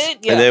nuts.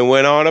 And then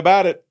went on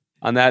about it.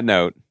 On that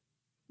note,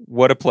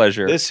 what a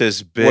pleasure. This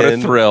has been What a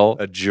thrill.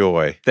 a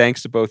joy.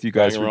 Thanks to both you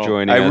guys Rock and for roll.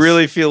 joining I us.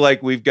 really feel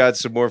like we've got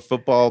some more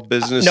football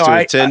business No, to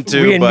attend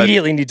to, we but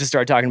immediately need to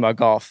start talking about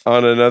golf.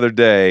 on another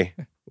day,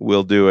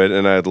 we'll do it.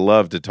 And I'd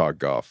love to talk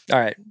golf. All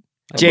right.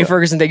 Jay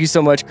Ferguson, thank you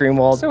so much,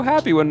 Greenwald. so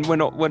happy when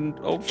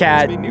old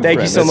Kat, friends meet new thank you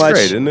friends. so That's much.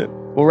 great, isn't it?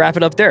 We'll wrap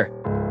it up there.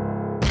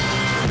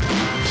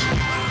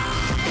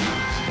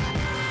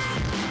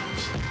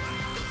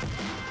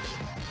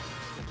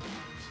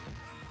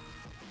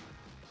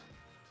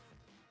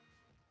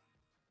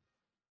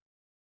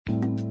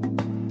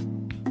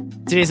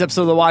 Today's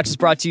episode of The Watch is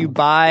brought to you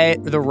by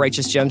The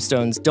Righteous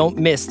Gemstones. Don't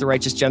miss The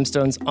Righteous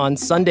Gemstones on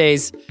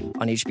Sundays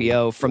on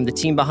HBO. From the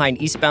team behind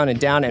Eastbound and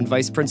Down and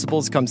Vice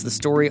Principals comes the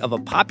story of a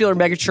popular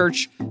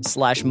megachurch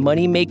 /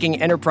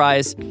 money-making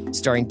enterprise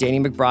starring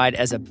Danny McBride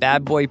as a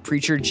bad boy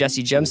preacher,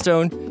 Jesse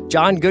Gemstone,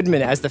 John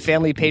Goodman as the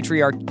family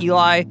patriarch,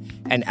 Eli,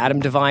 and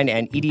Adam Devine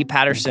and Edie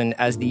Patterson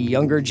as the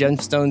younger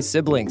Gemstone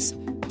siblings.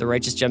 The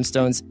Righteous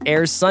Gemstones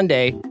airs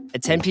Sunday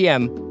at 10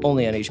 p.m.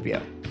 only on HBO.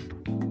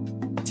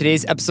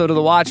 Today's episode of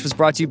The Watch was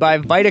brought to you by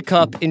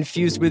VitaCup,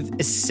 infused with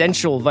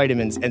essential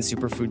vitamins and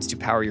superfoods to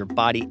power your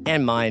body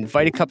and mind.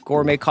 VitaCup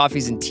gourmet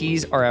coffees and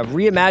teas are a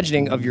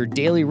reimagining of your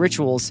daily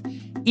rituals.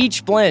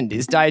 Each blend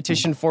is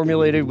dietitian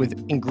formulated with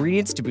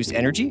ingredients to boost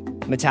energy,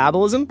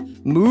 metabolism,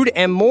 mood,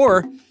 and more.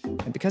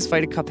 And because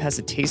VitaCup has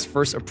a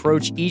taste-first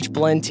approach, each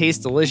blend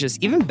tastes delicious,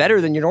 even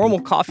better than your normal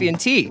coffee and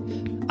tea.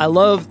 I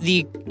love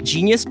the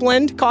Genius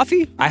Blend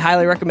coffee. I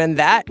highly recommend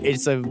that.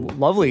 It's a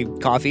lovely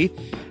coffee.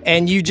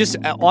 And you just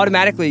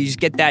automatically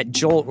get that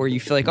jolt where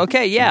you feel like,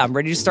 okay, yeah, I'm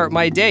ready to start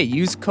my day.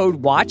 Use code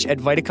WATCH at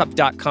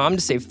vitacup.com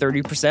to save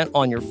 30%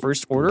 on your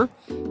first order,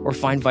 or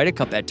find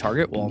VitaCup at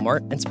Target, Walmart,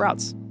 and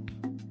Sprouts.